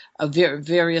 years,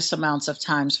 various amounts of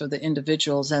times for the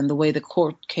individuals. And the way the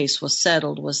court case was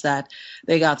settled was that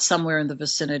they got somewhere in the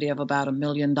vicinity of about $1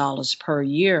 million per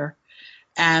year.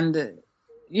 And,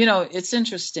 it's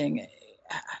interesting.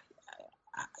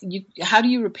 How do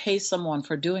you repay someone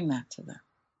for doing that to them?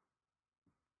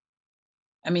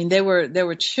 I mean, they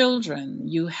were children.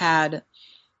 You had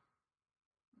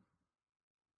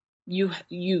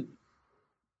the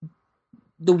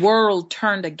world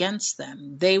turned against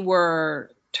them. They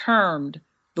were termed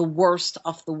the worst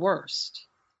of the worst.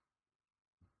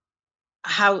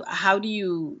 How do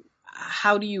you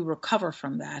recover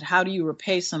from that? How do you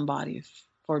repay somebody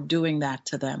for doing that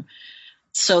to them?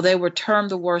 So they were termed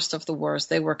the worst of the worst.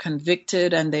 They were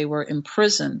convicted and they were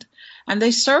imprisoned, and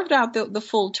they served out the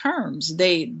full terms.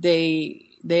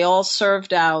 They all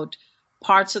served out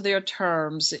parts of their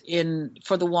terms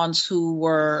for the ones who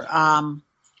were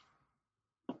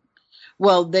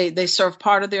they served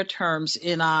part of their terms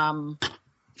in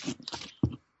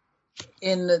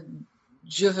the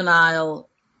juvenile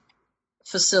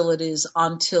facilities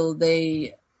until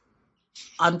they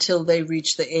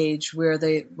reached the age where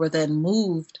they were then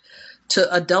moved to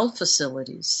adult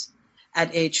facilities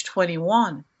at age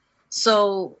 21.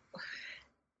 So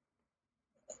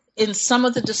in some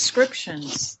of the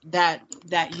descriptions that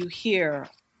you hear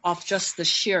of just the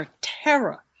sheer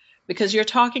terror, because you're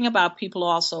talking about people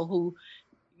also who,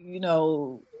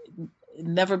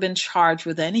 never been charged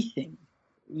with anything,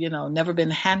 never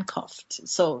been handcuffed.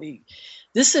 So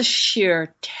this is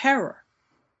sheer terror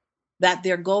that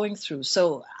they're going through.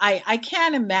 So I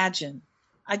can't imagine.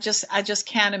 I just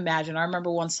can't imagine. I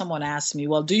remember when someone asked me,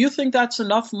 well, do you think that's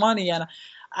enough money? And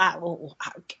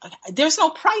there's no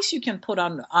price you can put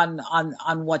on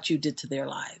what you did to their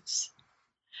lives,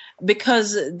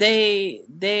 because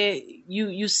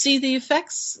you see the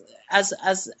effects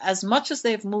as much as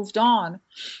they've moved on.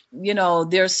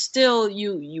 There's still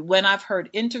you when I've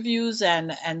heard interviews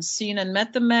and seen and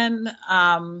met the men,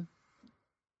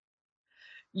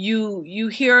 you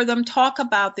hear them talk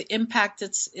about the impact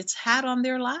it's had on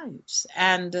their lives.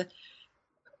 And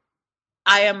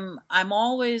I'm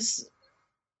always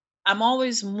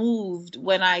moved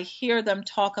when I hear them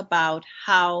talk about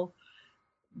how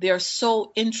they're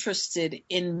so interested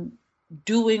in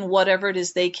doing whatever it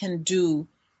is they can do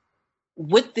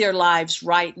with their lives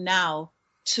right now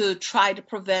to try to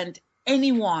prevent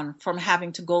anyone from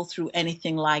having to go through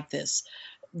anything like this.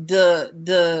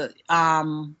 The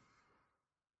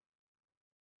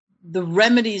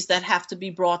remedies that have to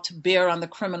be brought to bear on the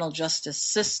criminal justice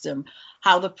system,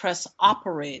 how the press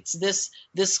operates, this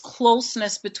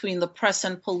closeness between the press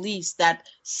and police that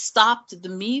stopped the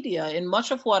media in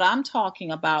much of what I'm talking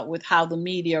about, with how the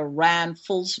media ran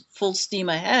full steam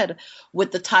ahead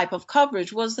with the type of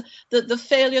coverage, was the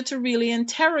failure to really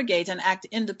interrogate and act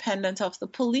independent of the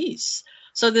police.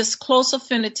 So this close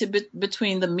affinity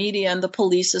between the media and the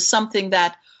police is something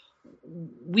that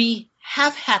we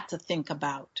have had to think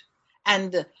about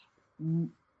and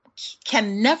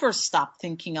can never stop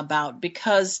thinking about,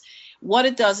 because what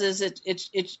it does is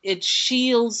it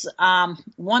shields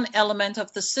one element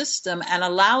of the system and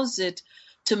allows it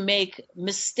to make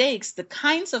mistakes, the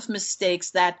kinds of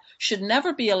mistakes that should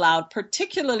never be allowed,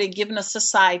 particularly given a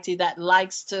society that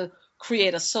likes to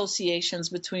create associations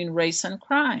between race and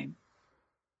crime.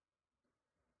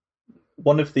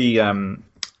 One of the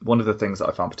things that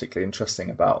I found particularly interesting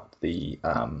about the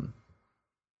kind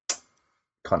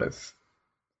of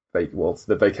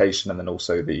the vacation and then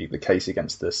also the case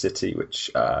against the city, which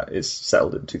is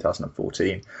settled in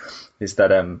 2014, is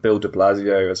that Bill de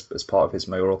Blasio, as part of his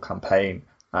mayoral campaign,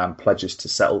 pledges to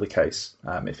settle the case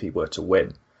if he were to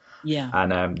win. Yeah.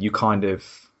 And you kind of,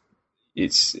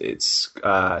 it's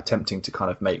tempting to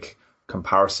kind of make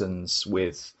comparisons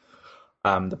with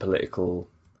the political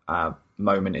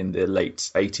moment in the late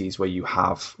 80s where you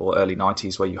have, or early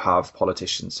 90s, where you have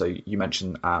politicians. So you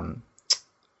mentioned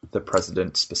the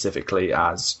president specifically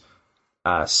as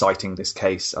citing this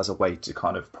case as a way to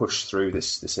kind of push through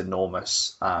this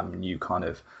enormous new kind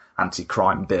of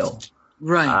anti-crime bill.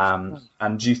 Right.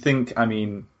 And do you think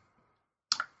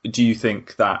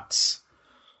that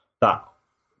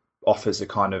offers a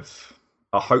kind of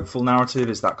a hopeful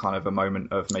narrative? Is that kind of a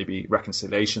moment of maybe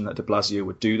reconciliation that de Blasio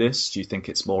would do this? Do you think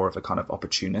it's more of a kind of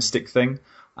opportunistic thing,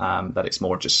 that it's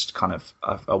more just kind of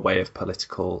a way of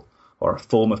political, or a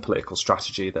form of political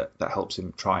strategy that helps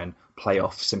him try and play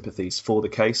off sympathies for the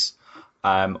case?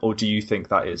 Or do you think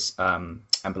that is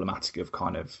emblematic of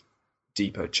kind of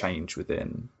deeper change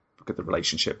within the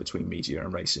relationship between media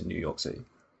and race in New York City?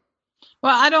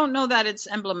 Well, I don't know that it's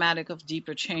emblematic of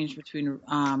deeper change between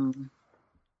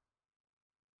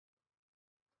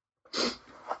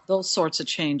those sorts of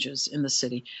changes in the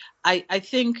city. I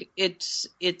think it's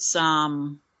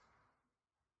a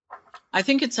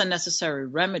necessary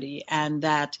remedy, and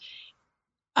that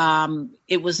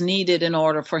it was needed in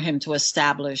order for him to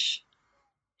establish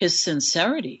his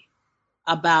sincerity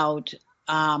about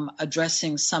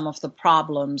addressing some of the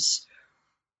problems,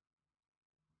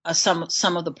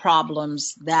 some of the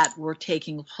problems that were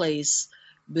taking place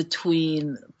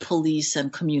between police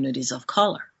and communities of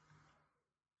color.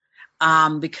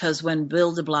 Because when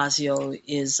Bill de Blasio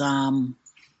is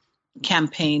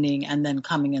campaigning and then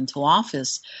coming into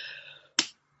office,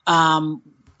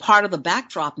 part of the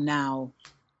backdrop now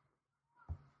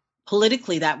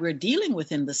politically that we're dealing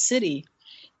with in the city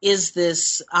is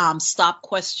this stop,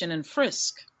 question, and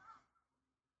frisk.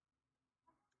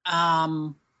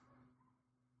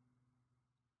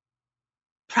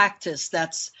 Practice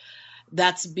that's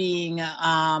being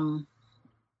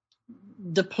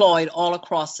deployed all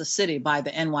across the city by the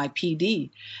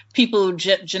NYPD. People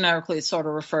generically sort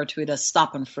of refer to it as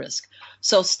stop and frisk.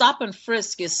 So stop and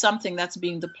frisk is something that's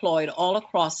being deployed all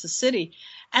across the city,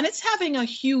 and it's having a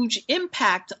huge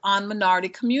impact on minority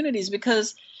communities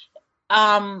because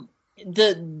the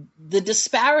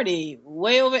disparity,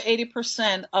 way over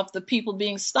 80% of the people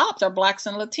being stopped are Blacks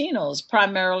and Latinos,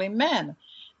 primarily men.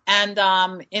 And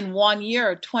in 1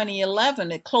 year, 2011,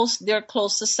 they're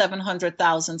close to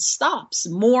 700,000 stops.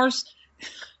 More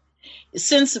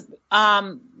since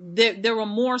there were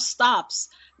more stops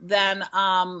than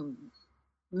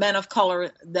men of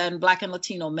color, than Black and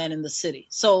Latino men in the city.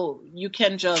 So you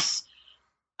can just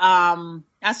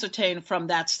ascertain from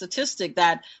that statistic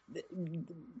that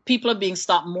people are being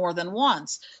stopped more than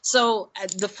once. So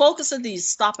the focus of these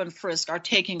stop and frisk are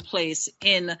taking place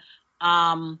in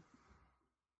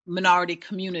minority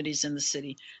communities in the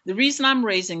city. The reason I'm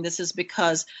raising this is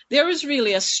because there is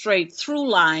really a straight through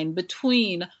line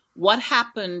between what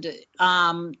happened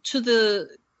to the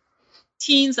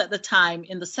teens at the time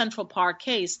in the Central Park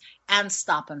case and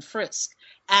stop and frisk.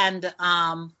 And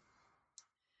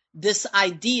this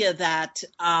idea that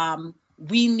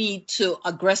we need to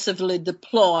aggressively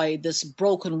deploy this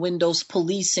broken windows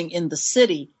policing in the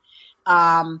city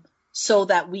so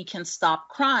that we can stop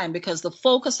crime, because the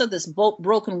focus of this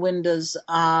broken windows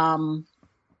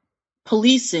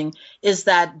policing is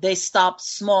that they stop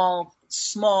small,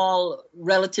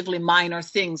 relatively minor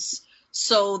things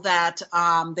so that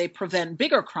they prevent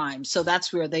bigger crimes. So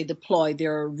that's where they deploy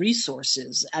their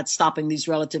resources, at stopping these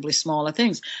relatively smaller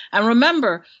things. And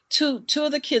remember, two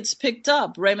of the kids picked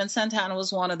up, Raymond Santana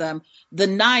was one of them, the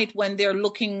night when they're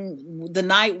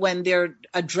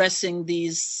addressing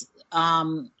these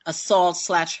assault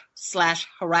slash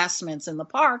harassments in the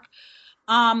park.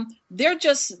 They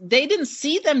didn't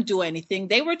see them do anything.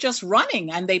 They were just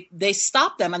running, and they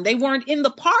stopped them, and they weren't in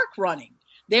the park running.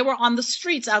 They were on the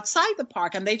streets outside the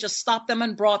park, and they just stopped them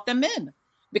and brought them in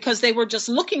because they were just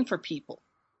looking for people.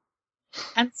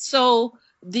 And so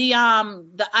the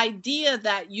idea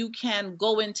that you can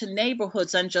go into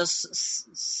neighborhoods and just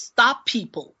stop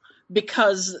people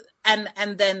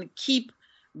and then keep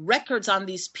records on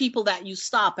these people that you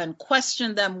stop and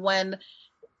question them when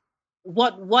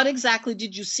what exactly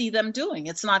did you see them doing?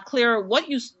 It's not clear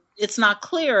it's not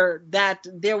clear that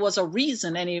there was a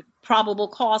reason, any probable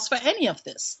cause for any of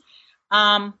this.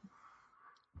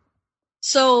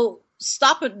 So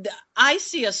stop it. I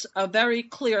see a very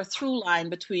clear through line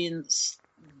between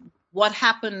what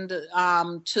happened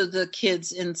to the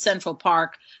kids in Central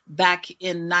Park back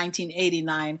in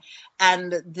 1989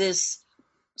 and this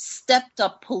stepped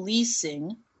up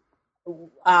policing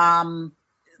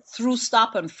through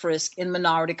stop and frisk in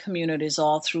minority communities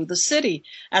all through the city.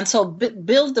 And so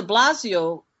Bill de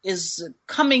Blasio is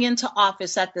coming into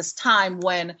office at this time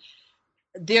when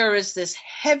there is this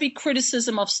heavy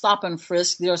criticism of stop and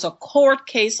frisk. There's a court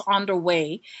case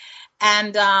underway.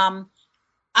 And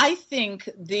I think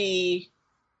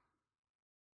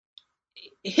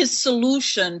his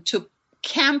solution to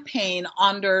campaign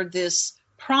under this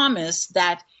promise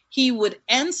that he would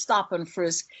end stop and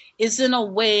frisk is in a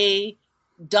way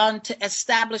done to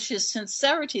establish his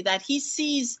sincerity, that he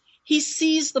sees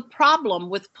the problem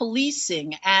with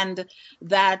policing and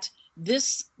that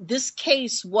this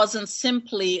case wasn't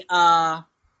simply an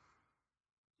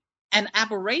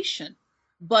aberration,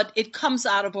 but it comes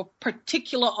out of a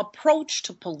particular approach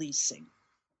to policing.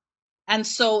 And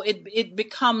so it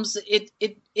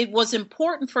was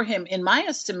important for him, in my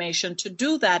estimation, to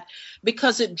do that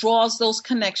because it draws those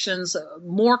connections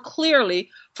more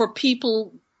clearly for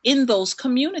people in those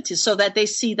communities so that they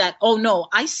see that, oh no,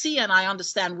 I see and I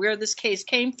understand where this case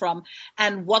came from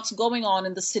and what's going on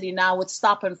in the city now with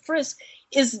stop and frisk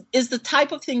is the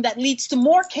type of thing that leads to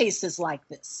more cases like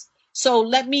this. So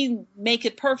let me make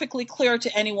it perfectly clear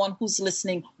to anyone who's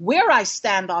listening where I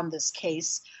stand on this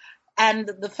case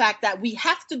and the fact that we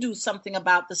have to do something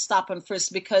about the stop and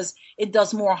frisk because it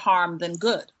does more harm than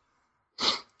good.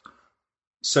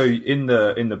 So in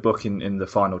the book, in the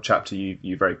final chapter,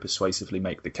 you very persuasively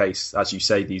make the case, as you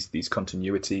say, these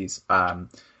continuities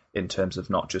in terms of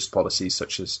not just policies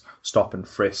such as stop and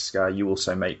frisk. You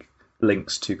also make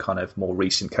links to kind of more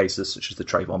recent cases such as the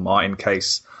Trayvon Martin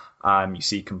case. You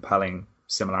see compelling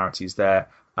similarities there,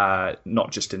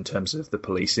 not just in terms of the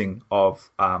policing of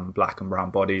black and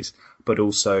brown bodies, but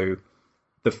also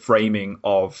the framing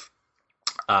of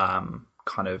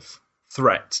kind of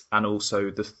threat and also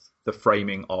the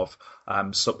framing of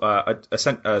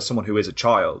someone who is a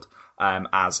child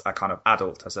as a kind of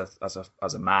adult,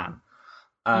 as a man.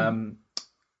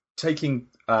 Taking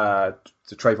the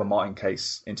Trayvon Martin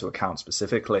case into account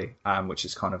specifically, which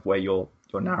is kind of where your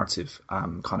narrative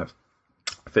kind of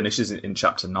finishes in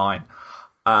chapter 9.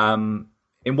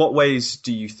 In what ways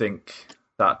do you think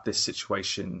that this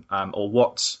situation, or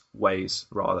what ways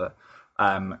rather,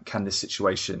 can this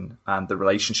situation and the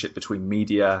relationship between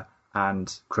media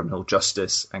and criminal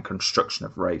justice and construction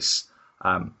of race,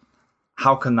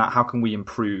 how can we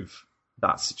improve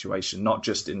that situation, not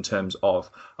just in terms of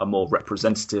a more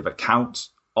representative account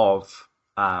of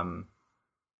kind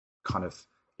of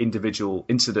individual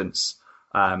incidents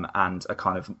and a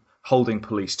kind of holding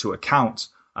police to account,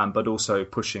 but also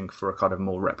pushing for a kind of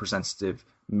more representative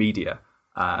media,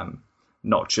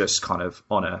 not just kind of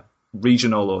on a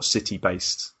regional or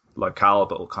city-based locale,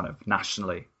 but kind of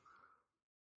nationally?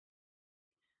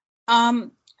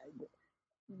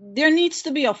 There needs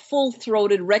to be a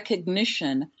full-throated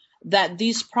recognition that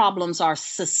these problems are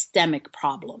systemic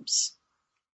problems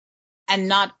and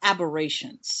not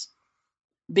aberrations.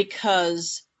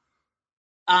 Because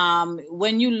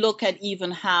when you look at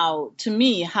even how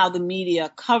the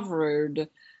media covered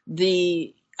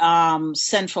the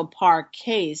Central Park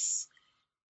case,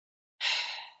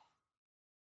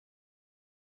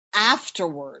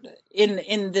 afterward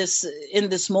in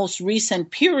this most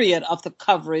recent period of the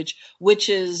coverage, which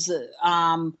is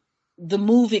the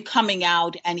movie coming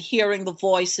out and hearing the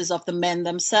voices of the men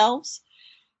themselves,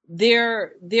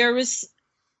 there is,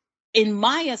 in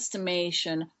my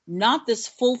estimation, not this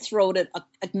full-throated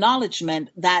acknowledgement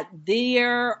that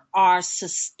there are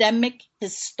systemic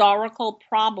historical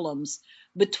problems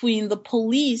between the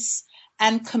police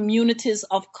and communities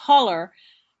of color.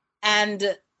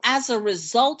 And as a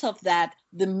result of that,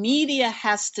 the media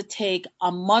has to take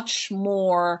a much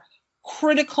more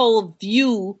critical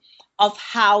view of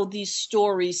how these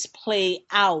stories play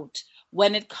out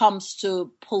when it comes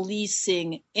to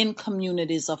policing in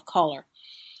communities of color.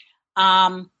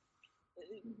 I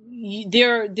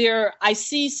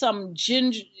see some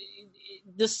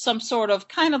sort of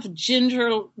kind of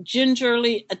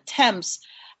gingerly attempts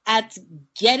at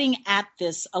getting at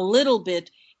this a little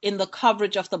bit in the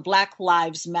coverage of the Black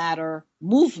Lives Matter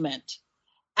movement,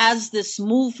 as this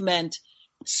movement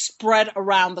spread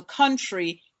around the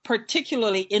country,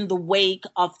 particularly in the wake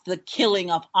of the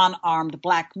killing of unarmed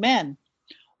Black men.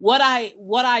 What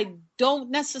I don't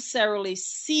necessarily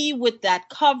see with that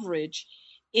coverage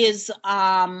is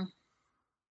a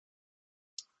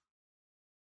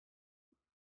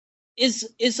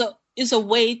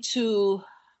way to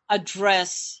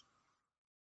address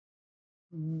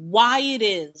why it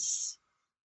is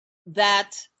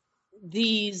that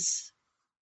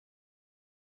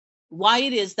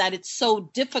it's so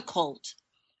difficult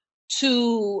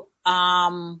to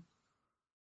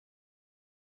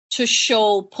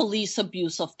show police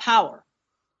abuse of power.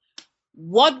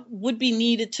 What would be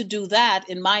needed to do that,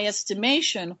 in my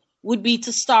estimation, would be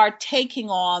to start taking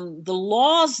on the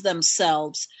laws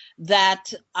themselves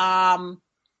that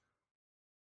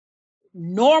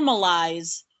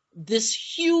normalize this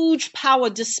huge power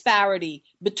disparity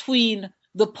between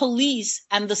the police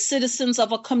and the citizens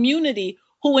of a community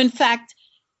who, in fact,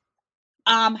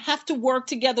 have to work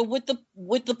together with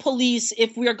the police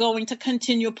if we are going to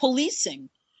continue policing.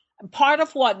 Part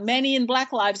of what many in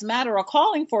Black Lives Matter are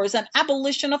calling for is an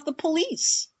abolition of the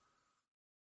police,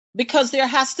 because there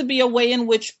has to be a way in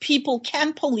which people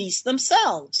can police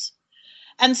themselves.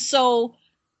 And so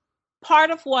part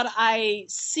of what I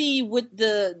see with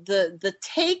the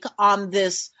take on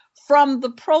this from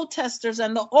the protesters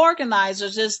and the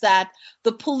organizers is that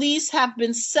the police have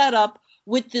been set up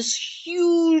with this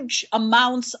huge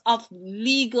amounts of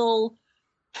legal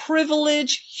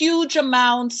privilege, huge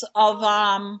amounts of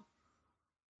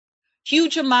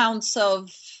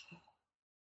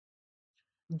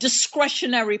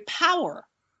discretionary power,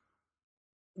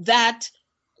 that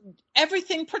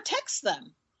everything protects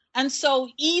them. And so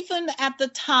even at the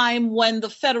time when the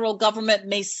federal government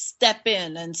may step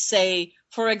in and say,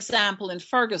 for example, in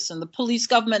Ferguson, the police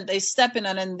government, they step in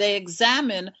and they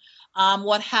examine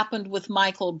what happened with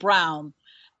Michael Brown.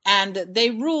 And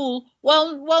they rule,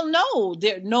 well,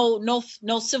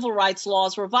 no civil rights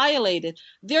laws were violated.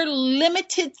 There are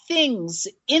limited things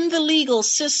in the legal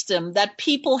system that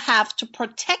people have to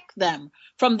protect them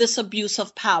from this abuse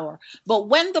of power. But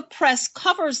when the press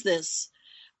covers this,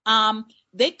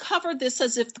 they cover this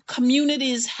as if the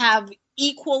communities have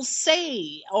equal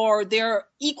say, or they're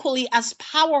equally as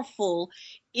powerful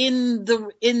in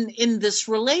this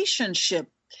relationship.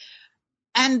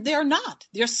 And they're not.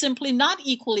 They're simply not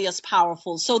equally as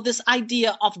powerful. So this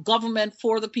idea of government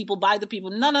for the people, by the people,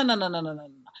 no.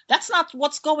 That's not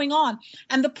what's going on.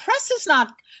 And the press is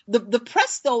not. The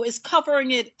press, though, is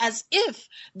covering it as if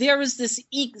there is this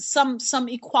some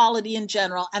equality in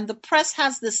general. And the press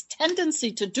has this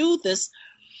tendency to do this.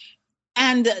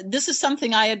 And this is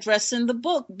something I address in the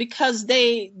book, because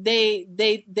they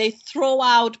throw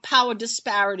out power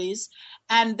disparities.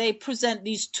 And they present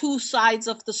these two sides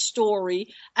of the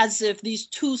story as if these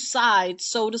two sides,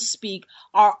 so to speak,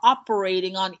 are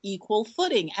operating on equal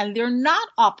footing. And they're not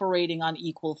operating on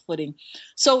equal footing.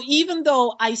 So even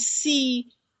though I see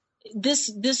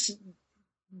this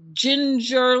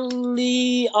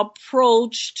gingerly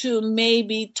approach to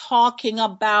maybe talking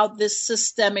about this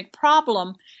systemic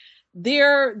problem,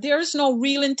 there's no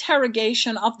real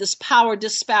interrogation of this power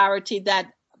disparity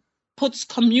that puts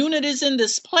communities in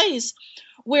this place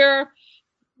where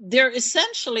they're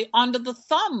essentially under the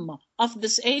thumb of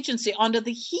this agency, under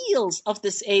the heels of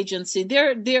this agency.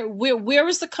 Where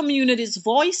is the community's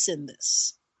voice in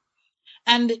this?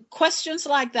 And questions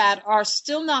like that are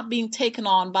still not being taken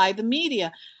on by the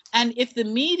media. And if the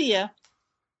media,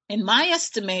 in my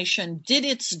estimation, did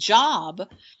its job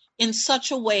in such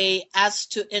a way as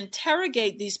to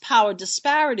interrogate these power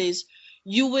disparities,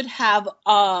 you would have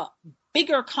a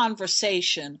bigger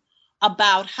conversation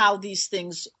about how these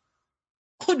things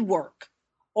could work,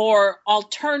 or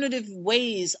alternative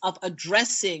ways of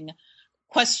addressing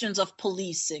questions of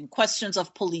policing, questions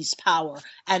of police power,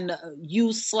 and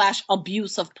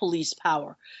use/abuse of police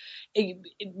power.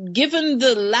 Given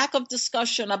the lack of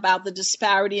discussion about the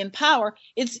disparity in power,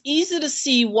 it's easy to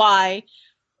see why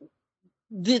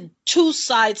the two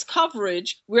sides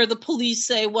coverage, where the police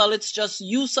say, well, it's just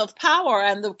use of power,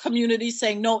 and the community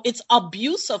saying, no, it's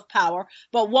abuse of power.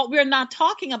 But what we're not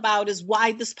talking about is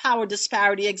why this power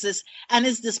disparity exists, and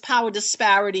is this power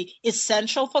disparity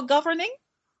essential for governing?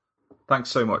 Thanks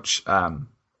so much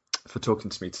for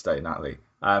talking to me today, Natalie.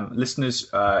 Listeners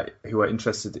who are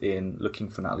interested in looking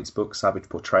for Natalie's book, Savage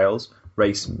Portrayals,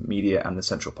 Race, Media and the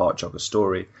Central Park Jogger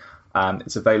Story,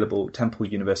 it's available, Temple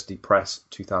University Press,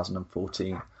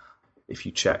 2014. If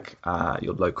you check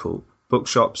your local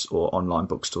bookshops or online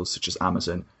bookstores such as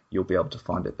Amazon, you'll be able to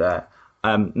find it there.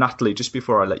 Natalie, just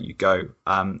before I let you go,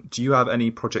 do you have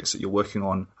any projects that you're working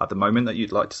on at the moment that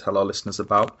you'd like to tell our listeners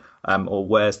about? Or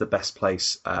where's the best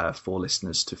place for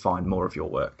listeners to find more of your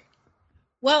work?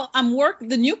 Well,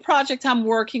 the new project I'm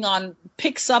working on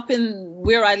picks up in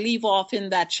where I leave off in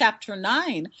that chapter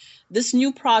 9. This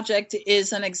new project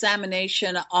is an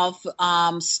examination of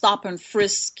stop and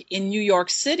frisk in New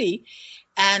York City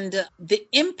and the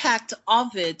impact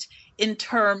of it in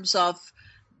terms of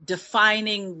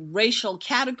defining racial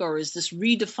categories, this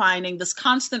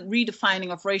constant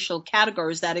redefining of racial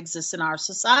categories that exist in our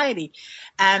society,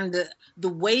 and the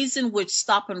ways in which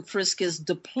stop and frisk is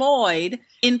deployed,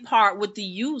 in part with the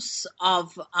use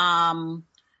of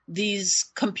these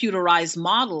computerized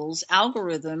models,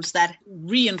 algorithms that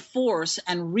reinforce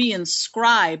and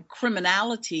reinscribe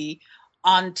criminality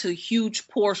onto huge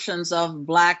portions of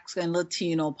Black and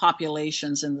Latino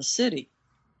populations in the city.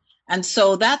 And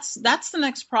so that's the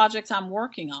next project I'm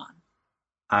working on.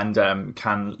 And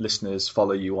can listeners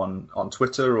follow you on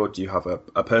Twitter, or do you have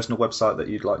a personal website that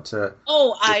you'd like to?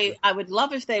 Oh, I would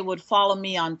love if they would follow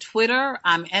me on Twitter.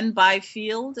 I'm N.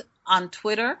 Byfield on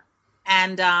Twitter.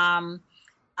 And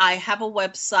I have a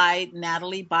website,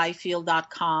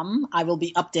 NatalieByfield.com. I will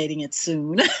be updating it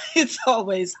soon. It's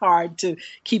always hard to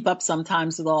keep up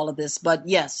sometimes with all of this. But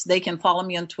yes, they can follow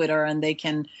me on Twitter and they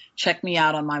can check me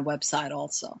out on my website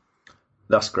also.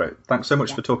 That's great. Thanks so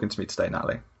much for talking to me today,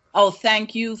 Natalie. Oh,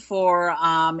 thank you for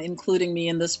including me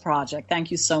in this project.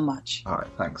 Thank you so much. All right,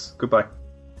 thanks. Goodbye.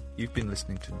 You've been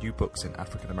listening to New Books in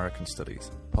African American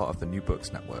Studies, part of the New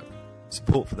Books Network.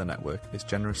 Support for the network is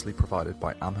generously provided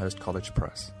by Amherst College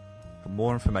Press. For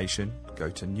more information, go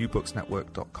to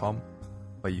newbooksnetwork.com,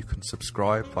 where you can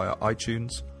subscribe via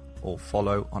iTunes or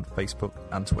follow on Facebook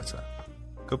and Twitter.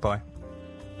 Goodbye.